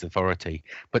challenges authority.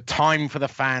 But time for the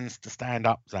fans to stand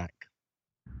up, Zach.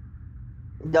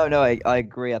 No, I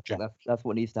agree. I think that's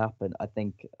what needs to happen. I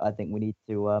think we need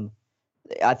to...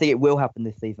 I think it will happen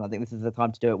this season. I think this is the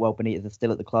time to do it while Benitez is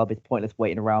still at the club. It's pointless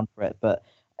waiting around for it. But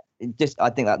I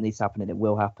think that needs to happen, and it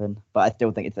will happen. But I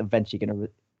still think it's eventually going to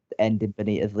end in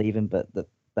Benitez leaving. But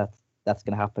that's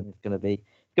going to happen. It's going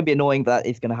to be annoying that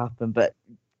it's going to happen. But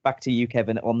back to you,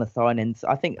 Kevin, on the signings.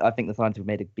 I think the signings we've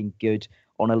made have been good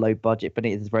on a low budget.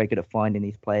 Benitez is very good at finding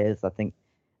these players. I think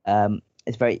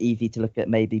it's very easy to look at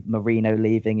maybe Marino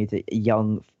leaving. He's a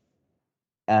young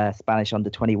Spanish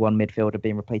under-21 midfielder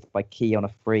being replaced by Key on a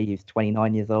free, who's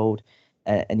 29 years old.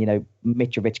 And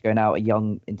Mitrovic going out, a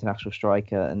young international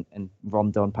striker, and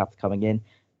Rondon perhaps coming in.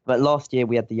 But last year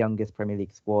we had the youngest Premier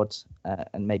League squad,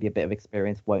 and maybe a bit of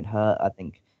experience won't hurt, I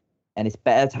think. And it's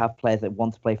better to have players that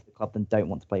want to play for the club than don't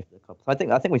want to play for the club. So I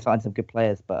think we signed some good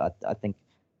players, but I think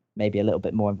maybe a little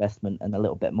bit more investment and a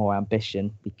little bit more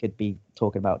ambition. We could be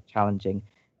talking about challenging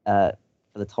for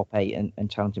the top 8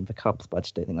 and challenging for cups, but I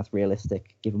just don't think that's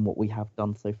realistic given what we have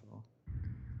done so far.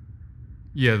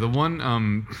 Yeah, the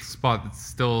one spot that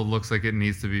still looks like it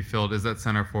needs to be filled is that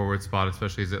center forward spot,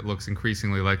 especially as it looks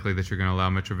increasingly likely that you're going to allow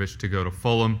Mitrovic to go to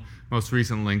Fulham. Most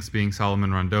recent links being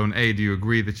Salomon Rondon. A, do you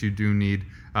agree that you do need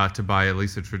to buy at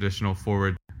least a traditional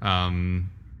forward? I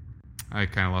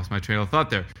kind of lost my train of thought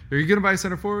there. Are you going to buy a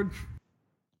center forward?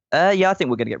 Yeah, I think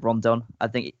we're going to get Rondon. I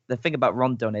think the thing about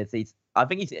Rondon is I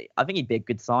think he'd be a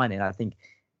good signing. I think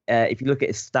if you look at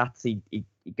his stats,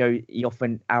 he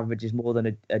often averages more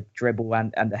than a dribble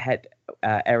and a head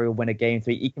aerial win a game.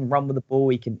 So he can run with the ball.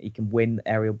 He can win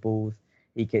aerial balls.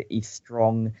 He's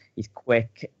strong. He's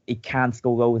quick. He can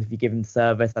score goals if you give him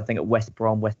service. I think at West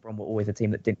Brom were always a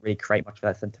team that didn't really create much for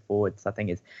their centre forwards. So I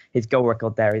think his goal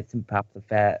record there is perhaps a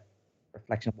fair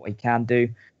reflection of what he can do.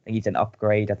 I think he's an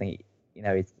upgrade. I think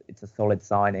it's a solid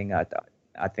signing. I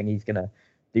think he's going to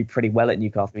do pretty well at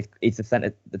Newcastle. He's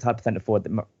the type of centre forward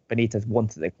that Benitez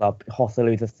wants at the club.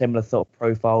 Joselu a similar sort of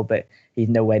profile, but he's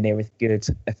nowhere near as good,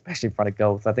 especially in front of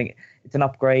goals. So I think it's an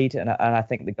upgrade, and I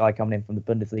think the guy coming in from the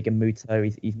Bundesliga,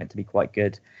 Muto, he's meant to be quite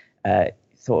good.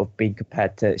 Sort of being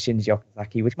compared to Shinji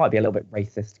Okazaki, which might be a little bit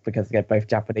racist because they're both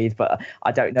Japanese, but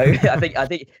I don't know. I think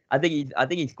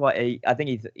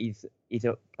he's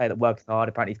a player that works hard.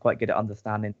 Apparently, he's quite good at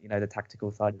understanding, the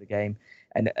tactical side of the game,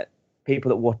 and people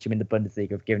that watch him in the Bundesliga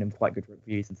have given him quite good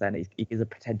reviews and saying he is a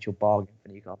potential bargain for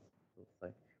Newcastle. So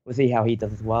we'll see how he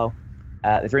does as well.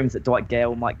 There's rumours that Dwight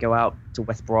Gale might go out to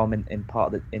West Brom in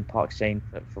part exchange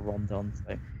for Rondon.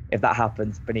 So if that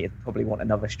happens, Benitez probably want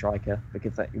another striker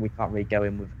because we can't really go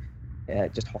in with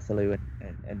just Joselu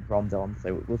and Rondon.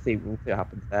 So we'll see what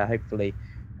happens there. Hopefully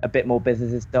a bit more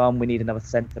business is done. We need another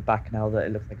centre back now that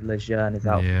it looks like Lejeune is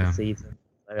out for the season.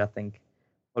 So I think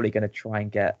probably going to try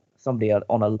and get somebody on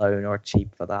a loan or a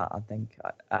cheap for that, I think.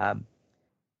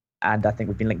 And I think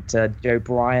we've been linked to Joe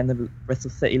Bryan, the Bristol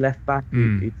City left back,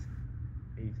 who's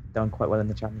done quite well in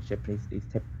the Championship. He's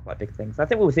tipped quite big things. So I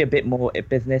think we'll see a bit more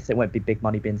business. It won't be big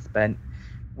money being spent.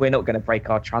 We're not going to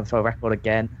break our transfer record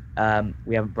again.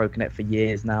 We haven't broken it for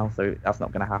years now, so that's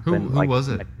not going to happen. Who was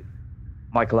it?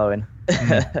 Michael Owen.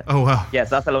 Oh, wow.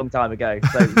 Yes, that's a long time ago.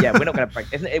 So, yeah, we're not going to break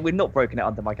it. We're not broken it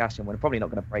under Mike Ashton. We're probably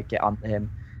not going to break it under him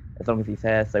as long as he's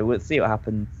here. So we'll see what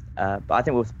happens. But I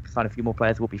think we'll sign a few more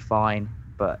players. We'll be fine.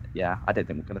 But, yeah, I don't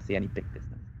think we're going to see any big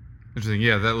business. Interesting.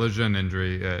 Yeah, that Lejeune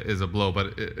injury is a blow,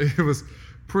 but it was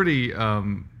pretty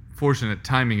fortunate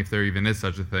timing, if there even is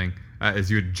such a thing, as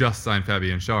you had just signed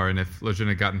Fabian Schär, and if Lejeune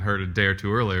had gotten hurt a day or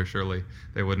two earlier, surely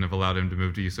they wouldn't have allowed him to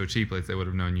move to you so cheaply, as they would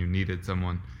have known you needed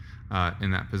someone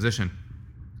in that position.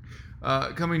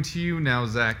 Coming to you now,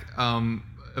 Zach, a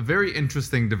very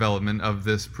interesting development of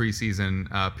this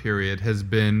preseason period has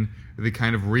been the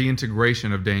kind of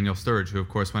reintegration of Daniel Sturridge, who of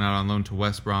course went out on loan to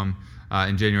West Brom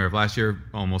in January of last year,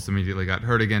 almost immediately got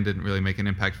hurt again, didn't really make an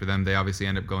impact for them. They obviously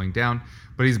end up going down.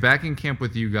 But he's back in camp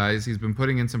with you guys. He's been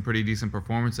putting in some pretty decent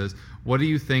performances. What do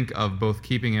you think of both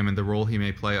keeping him and the role he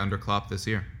may play under Klopp this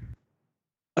year?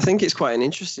 I think it's quite an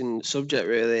interesting subject,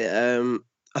 really.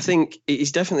 I think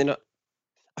he's definitely not...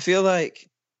 I feel like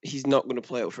he's not going to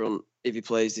play up front if he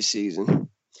plays this season.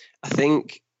 I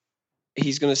think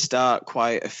he's going to start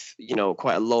quite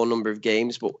a low number of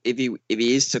games, but if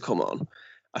he is to come on,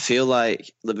 I feel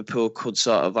like Liverpool could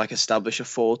sort of like establish a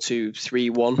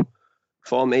 4-2-3-1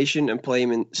 formation and play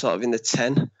him in the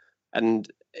 10,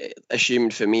 and assuming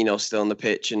Firmino's still on the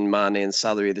pitch and Mane and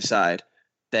Salah either side,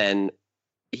 then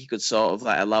he could sort of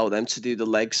like allow them to do the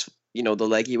legs, the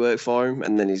leggy work for him,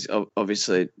 and then he's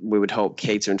obviously, we would hope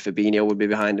Keita and Fabinho would be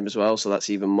behind him as well, so that's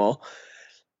even more.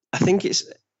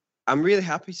 I'm really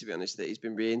happy, to be honest, that he's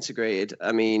been reintegrated.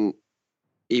 I mean,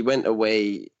 he went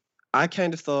away. I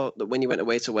kind of thought that when he went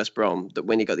away to West Brom, that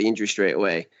when he got the injury straight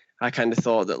away, I kind of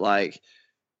thought that like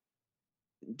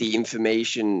the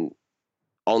information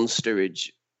on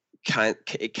Sturridge can't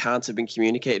have been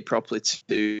communicated properly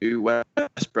to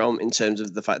West Brom in terms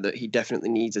of the fact that he definitely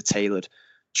needs a tailored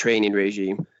training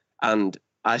regime. And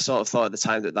I sort of thought at the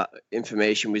time that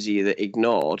information was either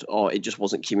ignored or it just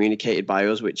wasn't communicated by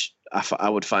us, which I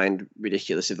would find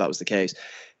ridiculous if that was the case.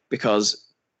 Because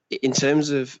in terms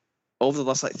of over the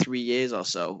last 3 years or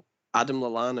so, Adam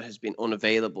Lallana has been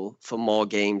unavailable for more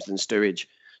games than Sturridge.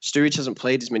 Sturridge hasn't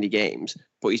played as many games,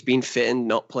 but he's been fit and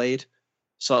not played,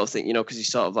 sort of thing, because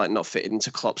he's sort of like not fitted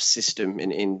into Klopp's system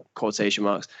in quotation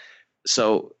marks.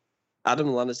 So Adam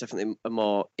Lallana's definitely a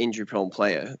more injury-prone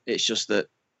player. It's just that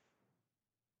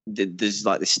there's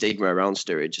like this stigma around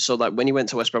Sturridge. So like when he went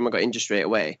to West Brom and got injured straight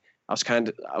away, I was kind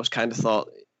of thought,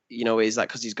 is that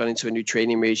because he's gone into a new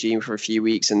training regime for a few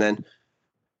weeks and then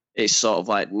it's sort of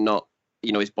like not,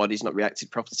 his body's not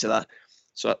reacted properly to that.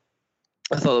 So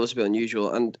I thought that was a bit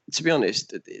unusual. And to be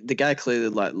honest, the guy clearly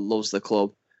like loves the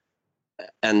club,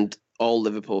 and all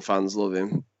Liverpool fans love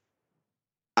him.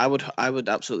 I would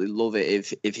absolutely love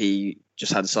it if he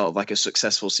just had sort of like a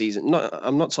successful season.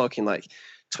 I'm not talking like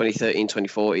 2013,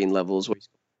 2014 levels where he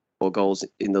scored 4 goals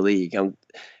in the league.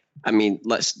 I mean,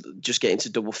 let's just get into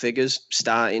double figures,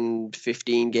 starting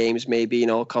 15 games maybe in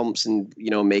all comps, and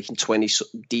making 20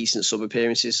 decent sub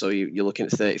appearances. So you're looking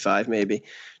at 35 maybe.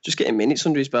 Just getting minutes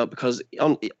under his belt, because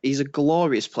he's a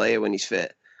glorious player when he's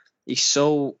fit.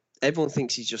 Everyone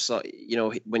thinks he's just sort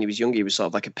of, when he was younger he was sort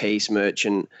of like a pace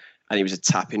merchant and he was a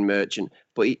tapping merchant,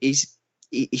 but he's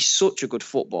such a good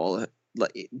footballer.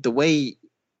 Like the way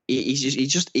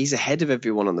he's ahead of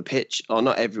everyone on the pitch, or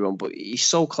not everyone, but he's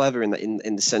so clever in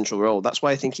the central role. That's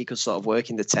why I think he could sort of work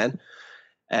in the 10.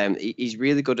 He's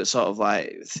really good at sort of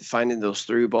like finding those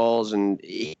through balls, and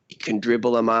he can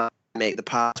dribble them out, make the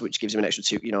pass, which gives him an extra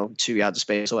 2 yards of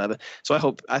space or whatever.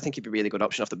 So I think he'd be a really good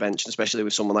option off the bench, especially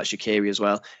with someone like Shaqiri as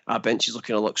well. Our bench is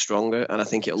looking a lot stronger, and I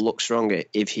think it'll look stronger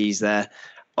if he's there.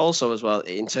 Also, as well,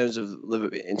 in terms of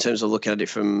looking at it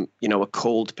from a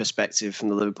cold perspective, from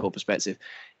the Liverpool perspective,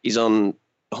 he's on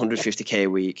 150k a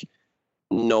week.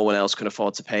 No one else can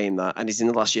afford to pay him that, and he's in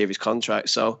the last year of his contract.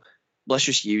 So let's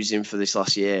just use him for this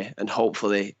last year, and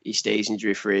hopefully he stays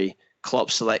injury free.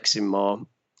 Klopp selects him more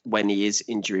when he is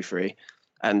injury free,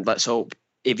 and let's hope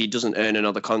if he doesn't earn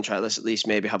another contract, let's at least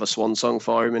maybe have a swan song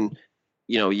for him and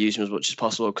use him as much as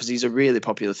possible, because he's a really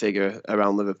popular figure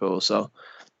around Liverpool. So.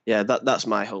 Yeah, that's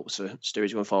my hopes for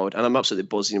Sturridge going forward, and I'm absolutely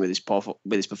buzzing with his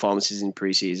performances in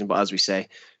pre-season. But as we say,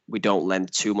 we don't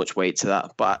lend too much weight to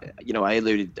that. But I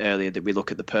alluded earlier that we look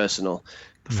at the personal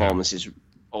performances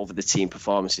over the team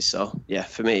performances. So yeah,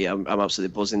 for me, I'm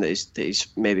absolutely buzzing that he's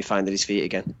maybe finding his feet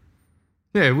again.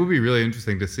 Yeah, it would be really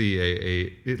interesting to see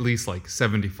a at least like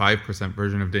 75%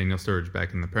 version of Daniel Sturridge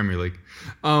back in the Premier League.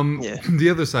 The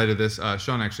other side of this,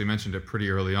 Sean actually mentioned it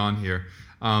pretty early on here.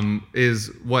 Is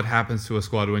what happens to a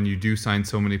squad when you do sign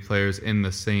so many players in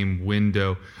the same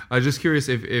window. Just curious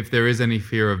if there is any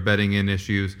fear of betting in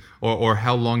issues, or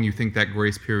how long you think that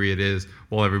grace period is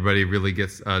while everybody really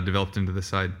gets developed into the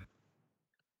side.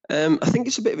 I think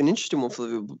it's a bit of an interesting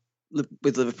one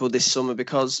with Liverpool this summer,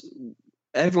 because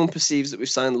everyone perceives that we've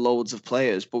signed loads of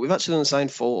players, but we've actually only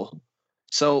signed 4.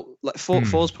 So like four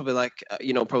is probably like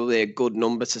probably a good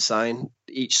number to sign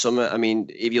each summer. I mean,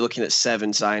 if you're looking at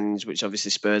 7 signings, which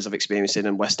obviously Spurs have experienced in,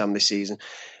 and West Ham this season,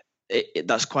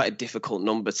 that's quite a difficult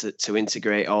number to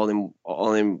integrate all in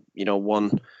one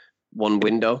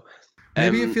window.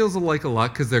 Maybe it feels like a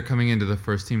lot because they're coming into the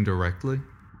first team directly.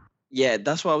 Yeah,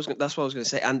 that's what I was going to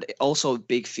say, and also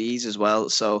big fees as well.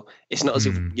 So it's not as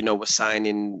if we're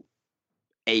signing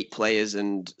 8 players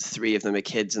and 3 of them are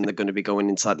kids and they're going to be going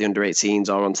into like the under 18s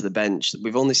or onto the bench.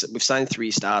 We've signed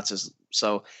 3 starters,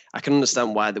 so I can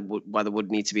understand why there would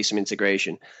need to be some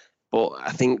integration. But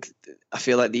I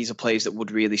feel like these are players that would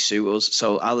really suit us.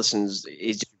 So Alisson's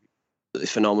is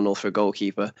phenomenal for a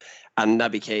goalkeeper, and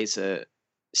Naby Keita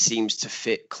seems to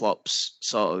fit Klopp's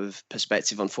sort of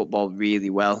perspective on football really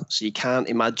well. So you can't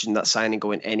imagine that signing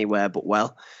going anywhere but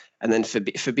well. And then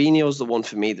Fabinho's the one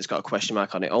for me that's got a question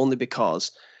mark on it, only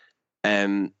because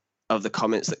of the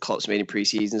comments that Klopp's made in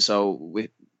pre-season. So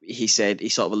he sort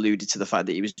of alluded to the fact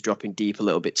that he was dropping deep a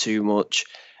little bit too much,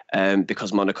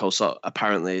 because Monaco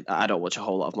apparently, I don't watch a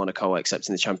whole lot of Monaco except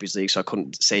in the Champions League, so I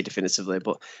couldn't say definitively.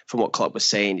 But from what Klopp was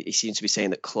saying, he seems to be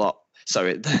saying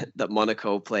that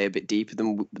Monaco play a bit deeper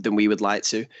than we would like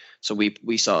to. So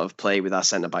we sort of play with our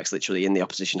centre backs literally in the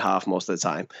opposition half most of the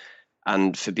time.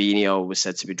 And Fabinho was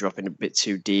said to be dropping a bit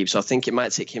too deep. So I think it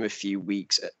might take him a few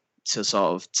weeks to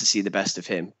see the best of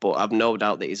him. But I've no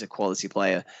doubt that he's a quality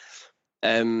player.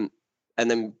 And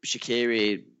then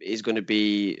Shaqiri is going to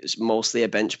be mostly a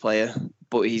bench player,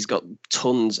 but he's got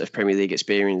tons of Premier League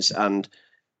experience. And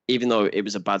even though it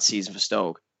was a bad season for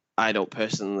Stoke, I don't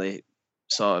personally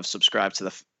sort of subscribe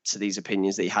to these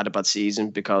opinions that he had a bad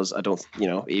season, because I don't,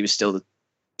 he was still the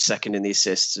second in the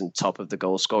assists and top of the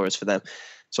goal scorers for them.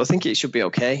 So I think it should be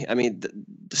okay. I mean,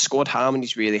 the squad harmony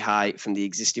is really high from the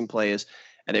existing players,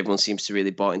 and everyone seems to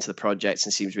really bought into the project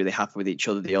and seems really happy with each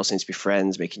other. They all seem to be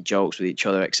friends, making jokes with each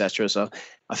other, etc. So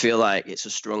I feel like it's a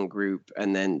strong group.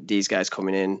 And then these guys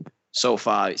coming in, so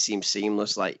far it seems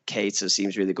seamless. Like Keita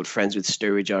seems really good friends with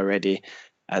Sturridge already,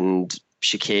 and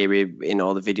Shaqiri in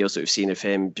all the videos that we've seen of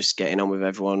him just getting on with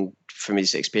everyone from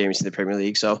his experience in the Premier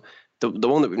League. So the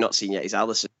one that we've not seen yet is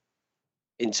Alisson.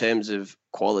 In terms of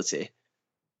quality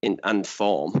and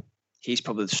form, he's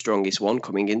probably the strongest one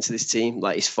coming into this team.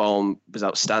 Like, his form was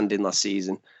outstanding last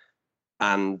season,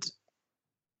 and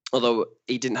although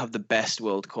he didn't have the best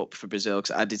World Cup for Brazil,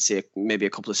 because I did see maybe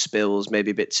a couple of spills, maybe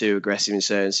a bit too aggressive in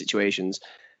certain situations,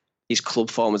 his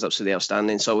club form was absolutely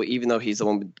outstanding. So even though he's the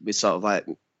one with sort of like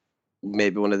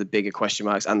maybe one of the bigger question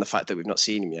marks, and the fact that we've not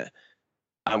seen him yet,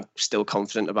 I'm still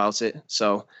confident about it.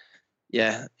 So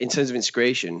yeah, in terms of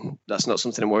integration, that's not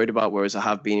something I'm worried about, whereas I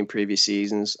have been in previous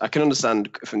seasons. I can understand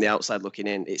from the outside looking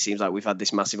in, it seems like we've had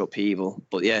this massive upheaval,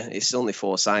 but yeah, it's only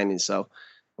 4 signings, so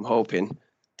I'm hoping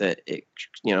that it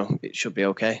should be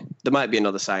okay. There might be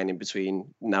another signing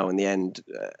between now and the end,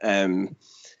 and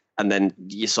then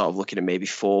you're sort of looking at maybe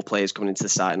 4 players coming into the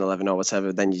starting 11 or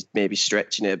whatever. Then you're maybe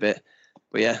stretching it a bit,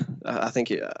 but yeah, I think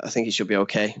it should be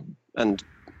okay. And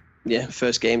yeah,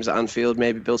 first games at Anfield,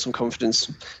 maybe build some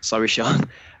confidence. Sorry, Sean,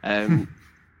 and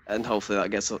hopefully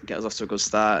that gets us off to a good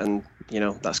start. And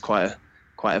that's quite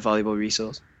a valuable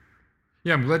resource.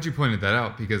 Yeah, I'm glad you pointed that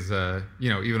out because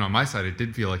even on my side, it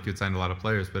did feel like you had signed a lot of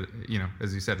players, but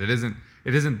as you said, it's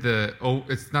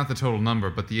not the total number,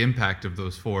 but the impact of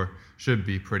those 4 should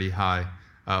be pretty high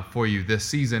for you this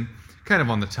season. Kind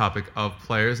of on the topic of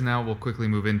players now, we'll quickly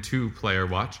move into player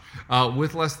watch.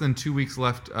 With less than 2 weeks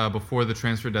left before the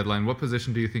transfer deadline, what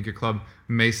position do you think your club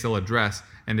may still address?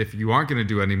 And if you aren't going to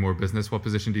do any more business, what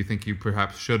position do you think you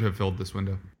perhaps should have filled this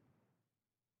window?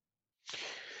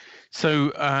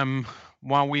 So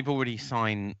while we've already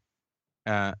signed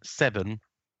 7,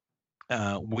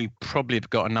 we probably have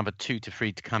got another 2 to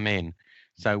 3 to come in.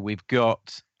 So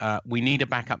we need a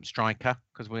backup striker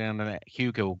because we're going to let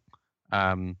Hugo.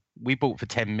 We bought for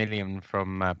 10 million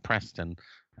from Preston,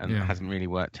 and it hasn't really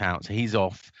worked out. So he's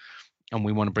off, and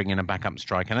we want to bring in a backup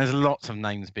striker. And there's lots of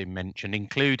names being mentioned,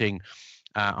 including,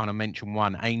 and I mentioned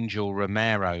one, Angel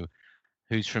Romero,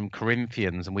 who's from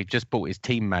Corinthians, and we've just bought his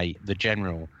teammate, the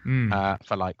General,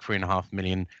 for like 3.5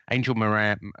 million. Angel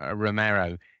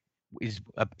Romero is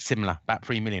similar, about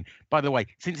 3 million. By the way,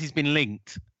 since he's been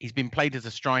linked, he's been played as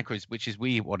a striker, which is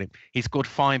we want him. He's scored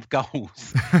 5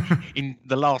 goals in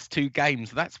the last 2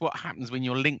 games. That's what happens when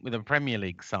you're linked with a Premier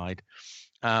League side.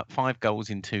 5 goals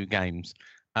in 2 games,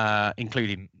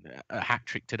 including a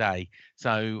hat-trick today.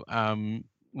 So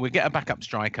we'll get a backup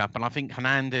striker, and I think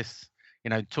Hernandez,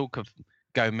 talk of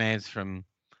Gomez from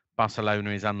Barcelona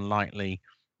is unlikely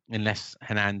unless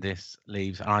Hernandez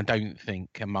leaves. And I don't think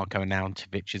Marko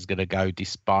Arnautovic is going to go,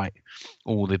 despite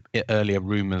all the earlier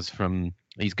rumours from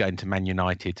he's going to Man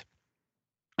United.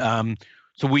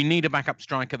 So we need a backup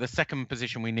striker. The second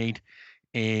position we need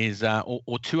is,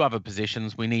 or 2 other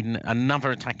positions, we need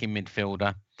another attacking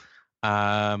midfielder.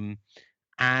 And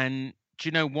do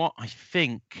you know what? I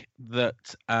think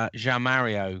that João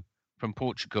Mario from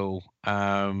Portugal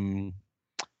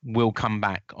will come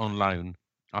back on loan.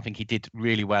 I think he did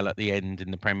really well at the end in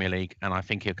the Premier League, and I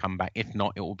think he'll come back. If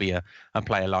not, it will be a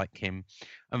player like him.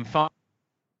 And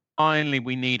finally,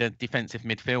 we need a defensive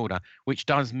midfielder, which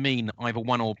does mean either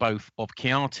one or both of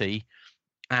Chiati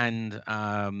and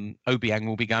Obiang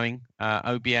will be going.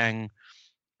 Obiang,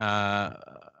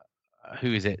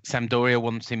 who is it? Sampdoria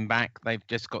wants him back. They've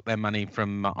just got their money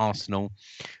from Arsenal.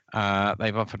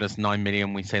 They've offered us 9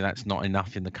 million. We say that's not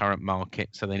enough in the current market,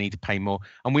 so they need to pay more.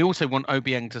 And we also want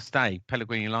Obiang to stay.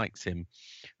 Pellegrini likes him.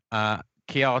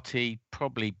 Chiati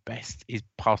probably is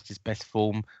past his best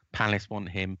form. Palace want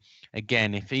him.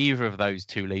 Again, if either of those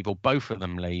 2 leave or both of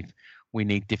them leave, we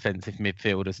need defensive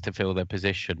midfielders to fill their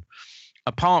position.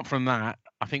 Apart from that,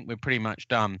 I think we're pretty much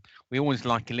done. We always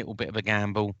like a little bit of a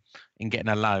gamble in getting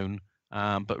a loan.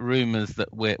 But rumours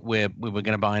that we were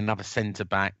going to buy another centre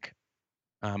back.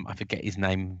 I forget his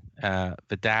name.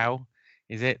 Vidal,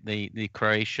 is it the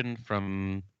Croatian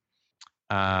from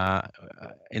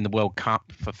in the World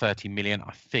Cup for 30 million?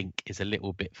 I think is a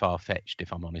little bit far fetched,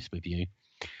 if I'm honest with you.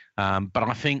 But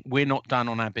I think we're not done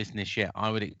on our business yet.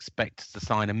 I would expect us to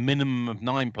sign a minimum of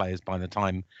 9 players by the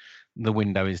time the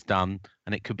window is done,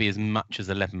 and it could be as much as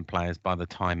 11 players by the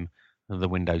time the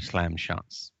window slams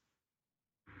shuts.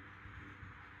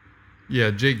 Yeah,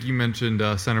 Jake, you mentioned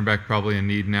center back probably in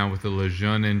need now with the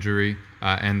Lejeune injury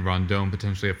and Rondon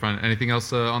potentially up front. Anything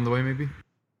else on the way, maybe?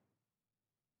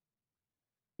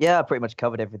 Yeah, I pretty much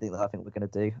covered everything that I think we're going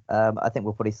to do. I think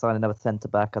we'll probably sign another centre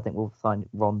back. I think we'll sign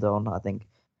Rondon. I think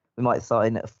we might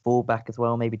sign a full back as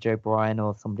well, maybe Joe Bryan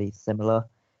or somebody similar.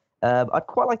 I'd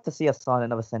quite like to see us sign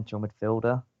another central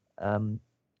midfielder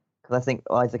because I think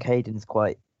Isaac Hayden is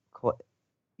quite.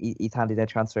 He's handed their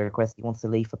transfer request. He wants to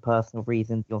leave for personal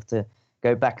reasons. He wants to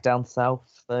go back down south.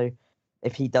 So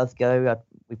if he does go,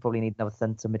 we probably need another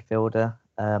centre midfielder.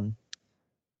 And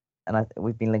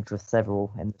we've been linked with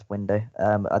several in this window.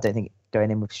 I don't think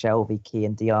going in with Shelby, Key,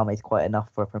 and Diame is quite enough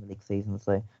for a Premier League season.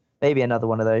 So maybe another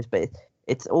one of those. But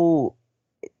it's all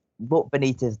what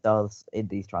Benitez does in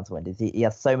these transfer windows. He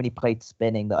has so many plates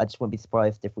spinning that I just wouldn't be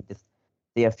surprised if we just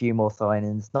see a few more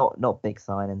signings. Not big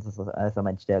signings, as I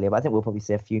mentioned earlier, but I think we'll probably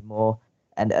see a few more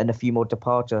and a few more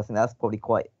departures. I think that's probably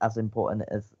quite as important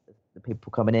as the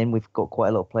people coming in. We've got quite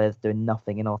a lot of players doing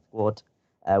nothing in our squad.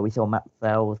 We saw Matt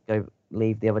Sells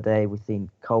leave the other day. We've seen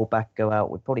Colback go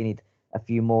out. We probably need a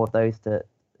few more of those a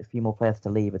few more players to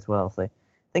leave as well. So I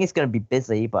think it's going to be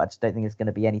busy, but I just don't think it's going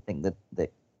to be anything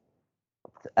that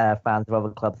fans of other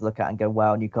clubs look at and go,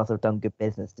 "Wow, Newcastle have done good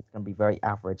business." It's going to be very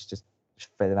average, just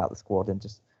filling out the squad and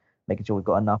just making sure we've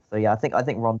got enough. So yeah, I think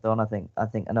Rondon. I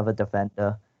think another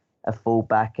defender, a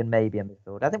full-back, and maybe a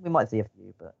midfielder. I think we might see a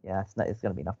few, but yeah, it's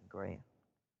going to be nothing great.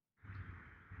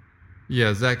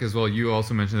 Yeah, Zach, as well, you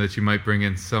also mentioned that you might bring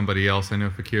in somebody else. I know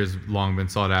Fekir's long been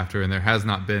sought after, and there has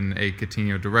not been a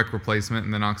Coutinho direct replacement,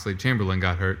 and then Oxlade-Chamberlain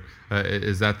got hurt.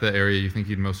 Is that the area you think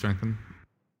you'd most strengthen?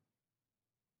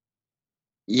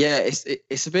 Yeah,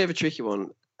 it's a bit of a tricky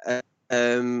one.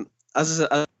 As I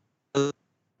said,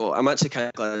 I'm actually kind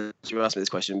of glad you asked me this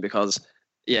question because,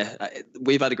 yeah,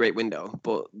 we've had a great window,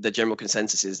 but the general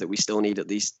consensus is that we still need at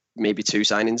least maybe 2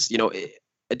 signings. You know,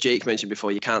 Jake mentioned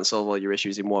before, you can't solve all your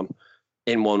issues in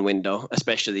one window,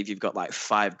 especially if you've got like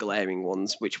 5 glaring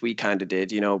ones, which we kind of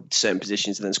did, you know, certain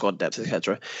positions and then squad depth,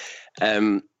 etc.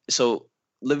 So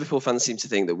Liverpool fans seem to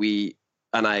think that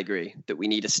and I agree, that we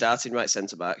need a starting right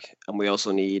centre-back and we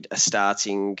also need a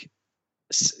starting,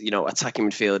 you know, attacking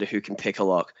midfielder who can pick a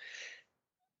lock.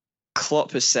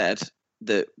 Klopp has said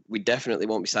that we definitely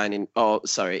won't be signing. Oh,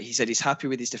 sorry. He said he's happy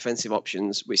with his defensive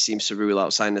options, which seems to rule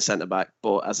out signing a centre-back.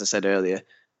 But as I said earlier,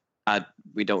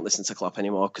 we don't listen to Klopp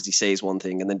anymore because he says one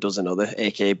thing and then does another,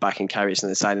 aka backing Karius and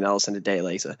then signing Alisson a day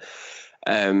later.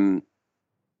 And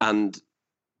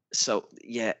so,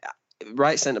 yeah,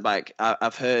 right centre-back,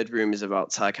 I've heard rumours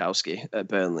about Tarkowski at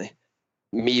Burnley.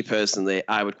 Me personally,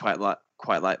 I would quite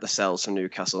like the Sells from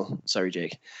Newcastle. Sorry,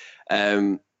 Jake.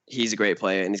 He's a great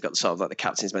player and he's got sort of like the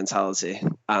captain's mentality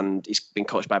and he's been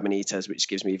coached by Benitez, which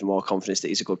gives me even more confidence that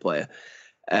he's a good player.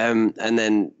 And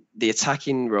then the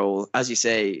attacking role, as you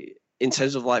say, in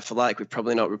terms of like for like, we've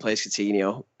probably not replaced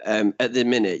Coutinho. At the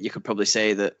minute, you could probably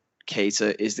say that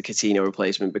Keita is the Coutinho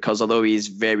replacement because although he's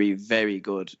very, very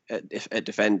good at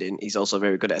defending, he's also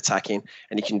very good at attacking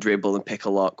and he can dribble and pick a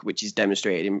lock, which he's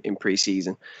demonstrated in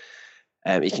pre-season.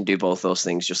 He can do both those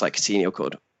things just like Coutinho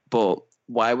could. But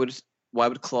why would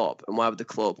Klopp and why would the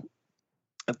club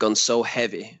have gone so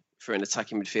heavy for an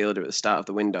attacking midfielder at the start of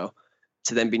the window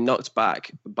to then be knocked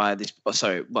back by this?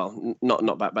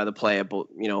 Not back by the player, but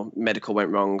you know, medical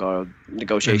went wrong or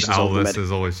negotiations. Owless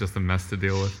is always just a mess to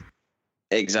deal with.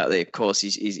 Exactly. Of course,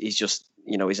 he's just,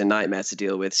 you know, he's a nightmare to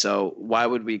deal with. So why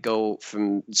would we go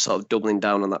from sort of doubling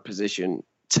down on that position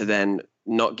to then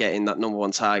not getting that number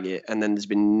 1 target, and then there's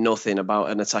been nothing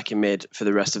about an attacking mid for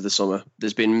the rest of the summer.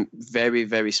 There's been very,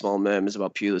 very small murmurs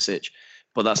about Pulisic,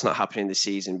 but that's not happening this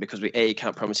season because we A,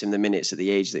 can't promise him the minutes at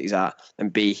the age that he's at,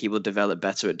 and B, he will develop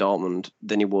better at Dortmund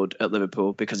than he would at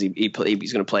Liverpool because he's going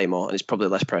to play more and it's probably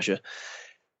less pressure.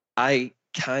 I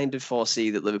kind of foresee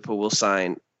that Liverpool will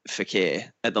sign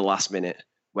Fekir at the last minute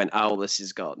when Owless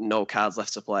has got no cards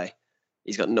left to play.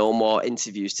 He's got no more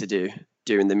interviews to do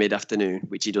during the mid-afternoon,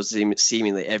 which he does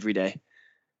seemingly every day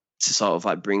to sort of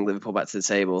like bring Liverpool back to the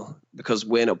table because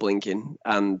we're not blinking.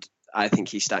 And I think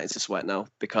he's starting to sweat now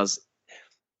because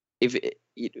the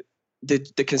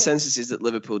consensus is that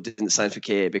Liverpool didn't sign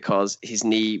Fekir because his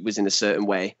knee was in a certain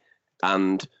way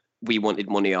and we wanted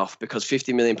money off because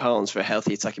 £50 million for a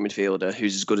healthy attacking midfielder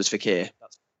who's as good as Fekir,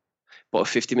 but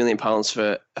 £50 million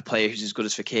for a player who's as good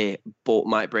as Fekir but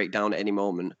might break down at any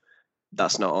moment,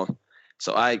 that's not on.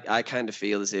 So I kind of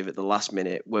feel as if at the last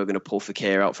minute we're going to pull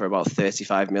Fekir out for about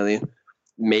 35 million,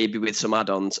 maybe with some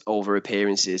add-ons over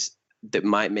appearances that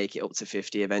might make it up to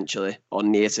 50 eventually or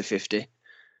near to 50.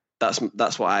 That's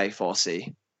what I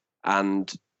foresee.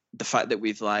 And the fact that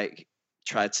we've like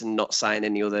tried to not sign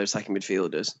any other attacking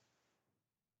midfielders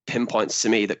pinpoints to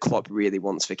me that Klopp really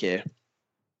wants Fekir.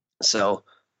 So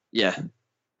yeah,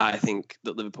 I think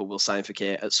that Liverpool will sign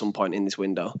Fekir at some point in this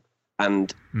window.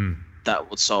 And that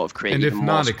would sort of create. And if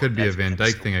not, it could be a Van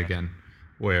Dijk thing again,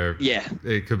 where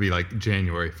it could be like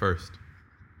January 1st.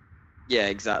 Yeah,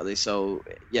 exactly. So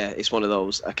yeah, it's one of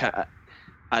those.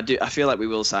 I feel like we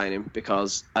will sign him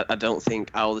because I don't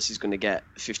think Owless is going to get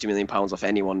 £50 million off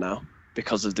anyone now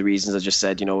because of the reasons I just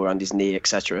said. You know, around his knee,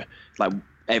 etc. Like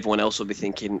everyone else will be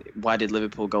thinking, why did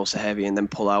Liverpool go so heavy and then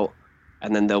pull out?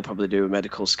 And then they'll probably do a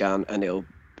medical scan and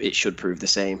it should prove the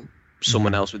same.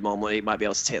 Someone else with more money might be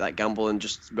able to take that gamble and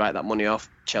just write that money off,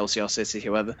 Chelsea or City,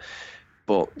 whoever.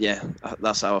 But yeah,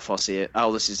 that's how I foresee it.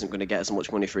 Aoulis isn't going to get as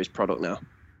much money for his product now.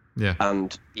 Yeah.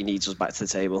 And he needs us back to the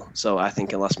table. So I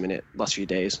think in last few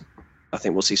days, I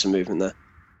think we'll see some movement there.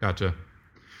 Gotcha.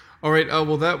 All right.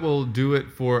 Well, that will do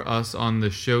it for us on the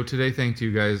show today. Thank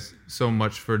you guys so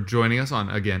much for joining us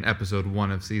on, again, episode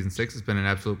 1 of season 6. It's been an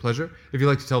absolute pleasure. If you'd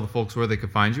like to tell the folks where they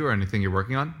could find you or anything you're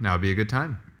working on, now would be a good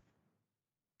time.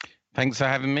 Thanks for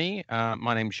having me.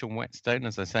 My name's Sean Whetstone.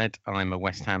 As I said, I'm a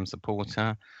West Ham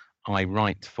supporter. I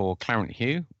write for Claret and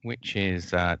Hugh, which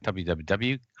is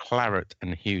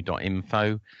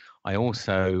www.claretandhugh.info. I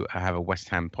also have a West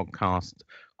Ham podcast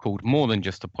called More Than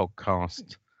Just a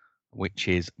Podcast, which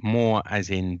is more as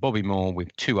in Bobby Moore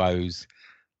with 2 O's,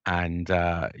 and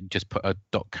just put a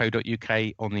 .co.uk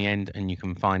on the end and you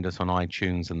can find us on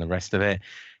iTunes and the rest of it.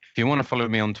 If you want to follow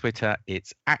me on Twitter,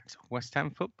 it's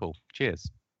 @WestHamFootball. Cheers.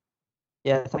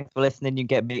 Yeah, thanks for listening. You can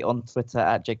get me on Twitter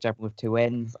 @JakeJabron with 2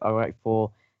 N's. I write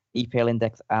for EPL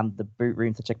Index and the Boot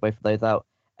Room, so check both of those out.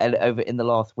 And over in the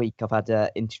last week, I've had an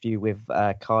interview with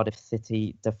Cardiff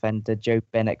City defender Joe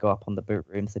Bennett go up on the Boot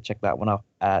Room, so check that one out.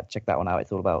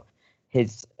 It's all about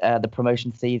his the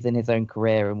promotion season, his own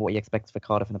career, and what he expects for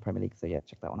Cardiff in the Premier League. So yeah,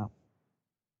 check that one out.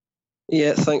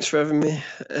 Yeah, thanks for having me,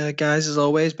 guys. As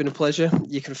always, been a pleasure.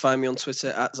 You can find me on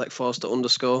Twitter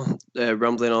 @ZachForster_,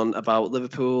 rambling on about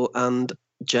Liverpool and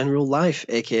general life,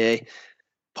 aka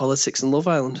politics and Love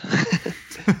Island.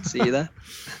 See you there.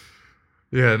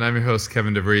 Yeah, and I'm your host,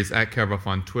 Kevin DeVries, @Kevoff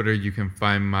on Twitter. You can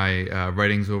find my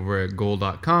writings over at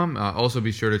goal.com. Also,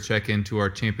 be sure to check into our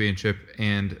championship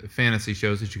and fantasy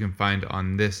shows that you can find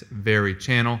on this very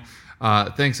channel.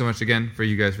 Thanks so much again for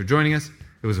you guys for joining us.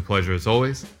 It was a pleasure as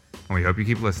always, and we hope you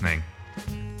keep listening.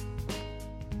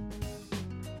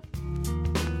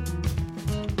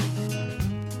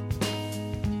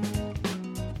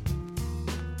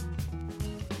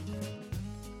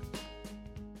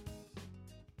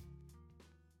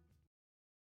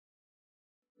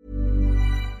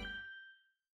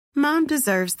 Mom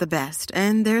deserves the best,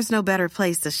 and there's no better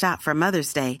place to shop for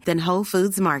Mother's Day than Whole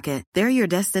Foods Market. They're your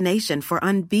destination for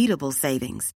unbeatable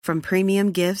savings, from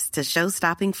premium gifts to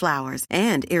show-stopping flowers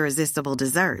and irresistible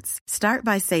desserts. Start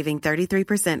by saving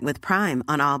 33% with Prime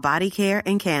on all body care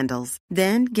and candles.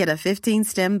 Then get a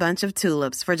 15-stem bunch of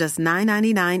tulips for just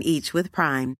 $9.99 each with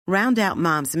Prime. Round out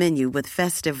Mom's menu with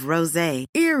festive rosé,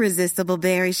 irresistible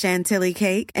berry chantilly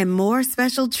cake, and more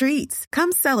special treats.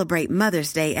 Come celebrate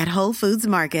Mother's Day at Whole Foods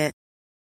Market.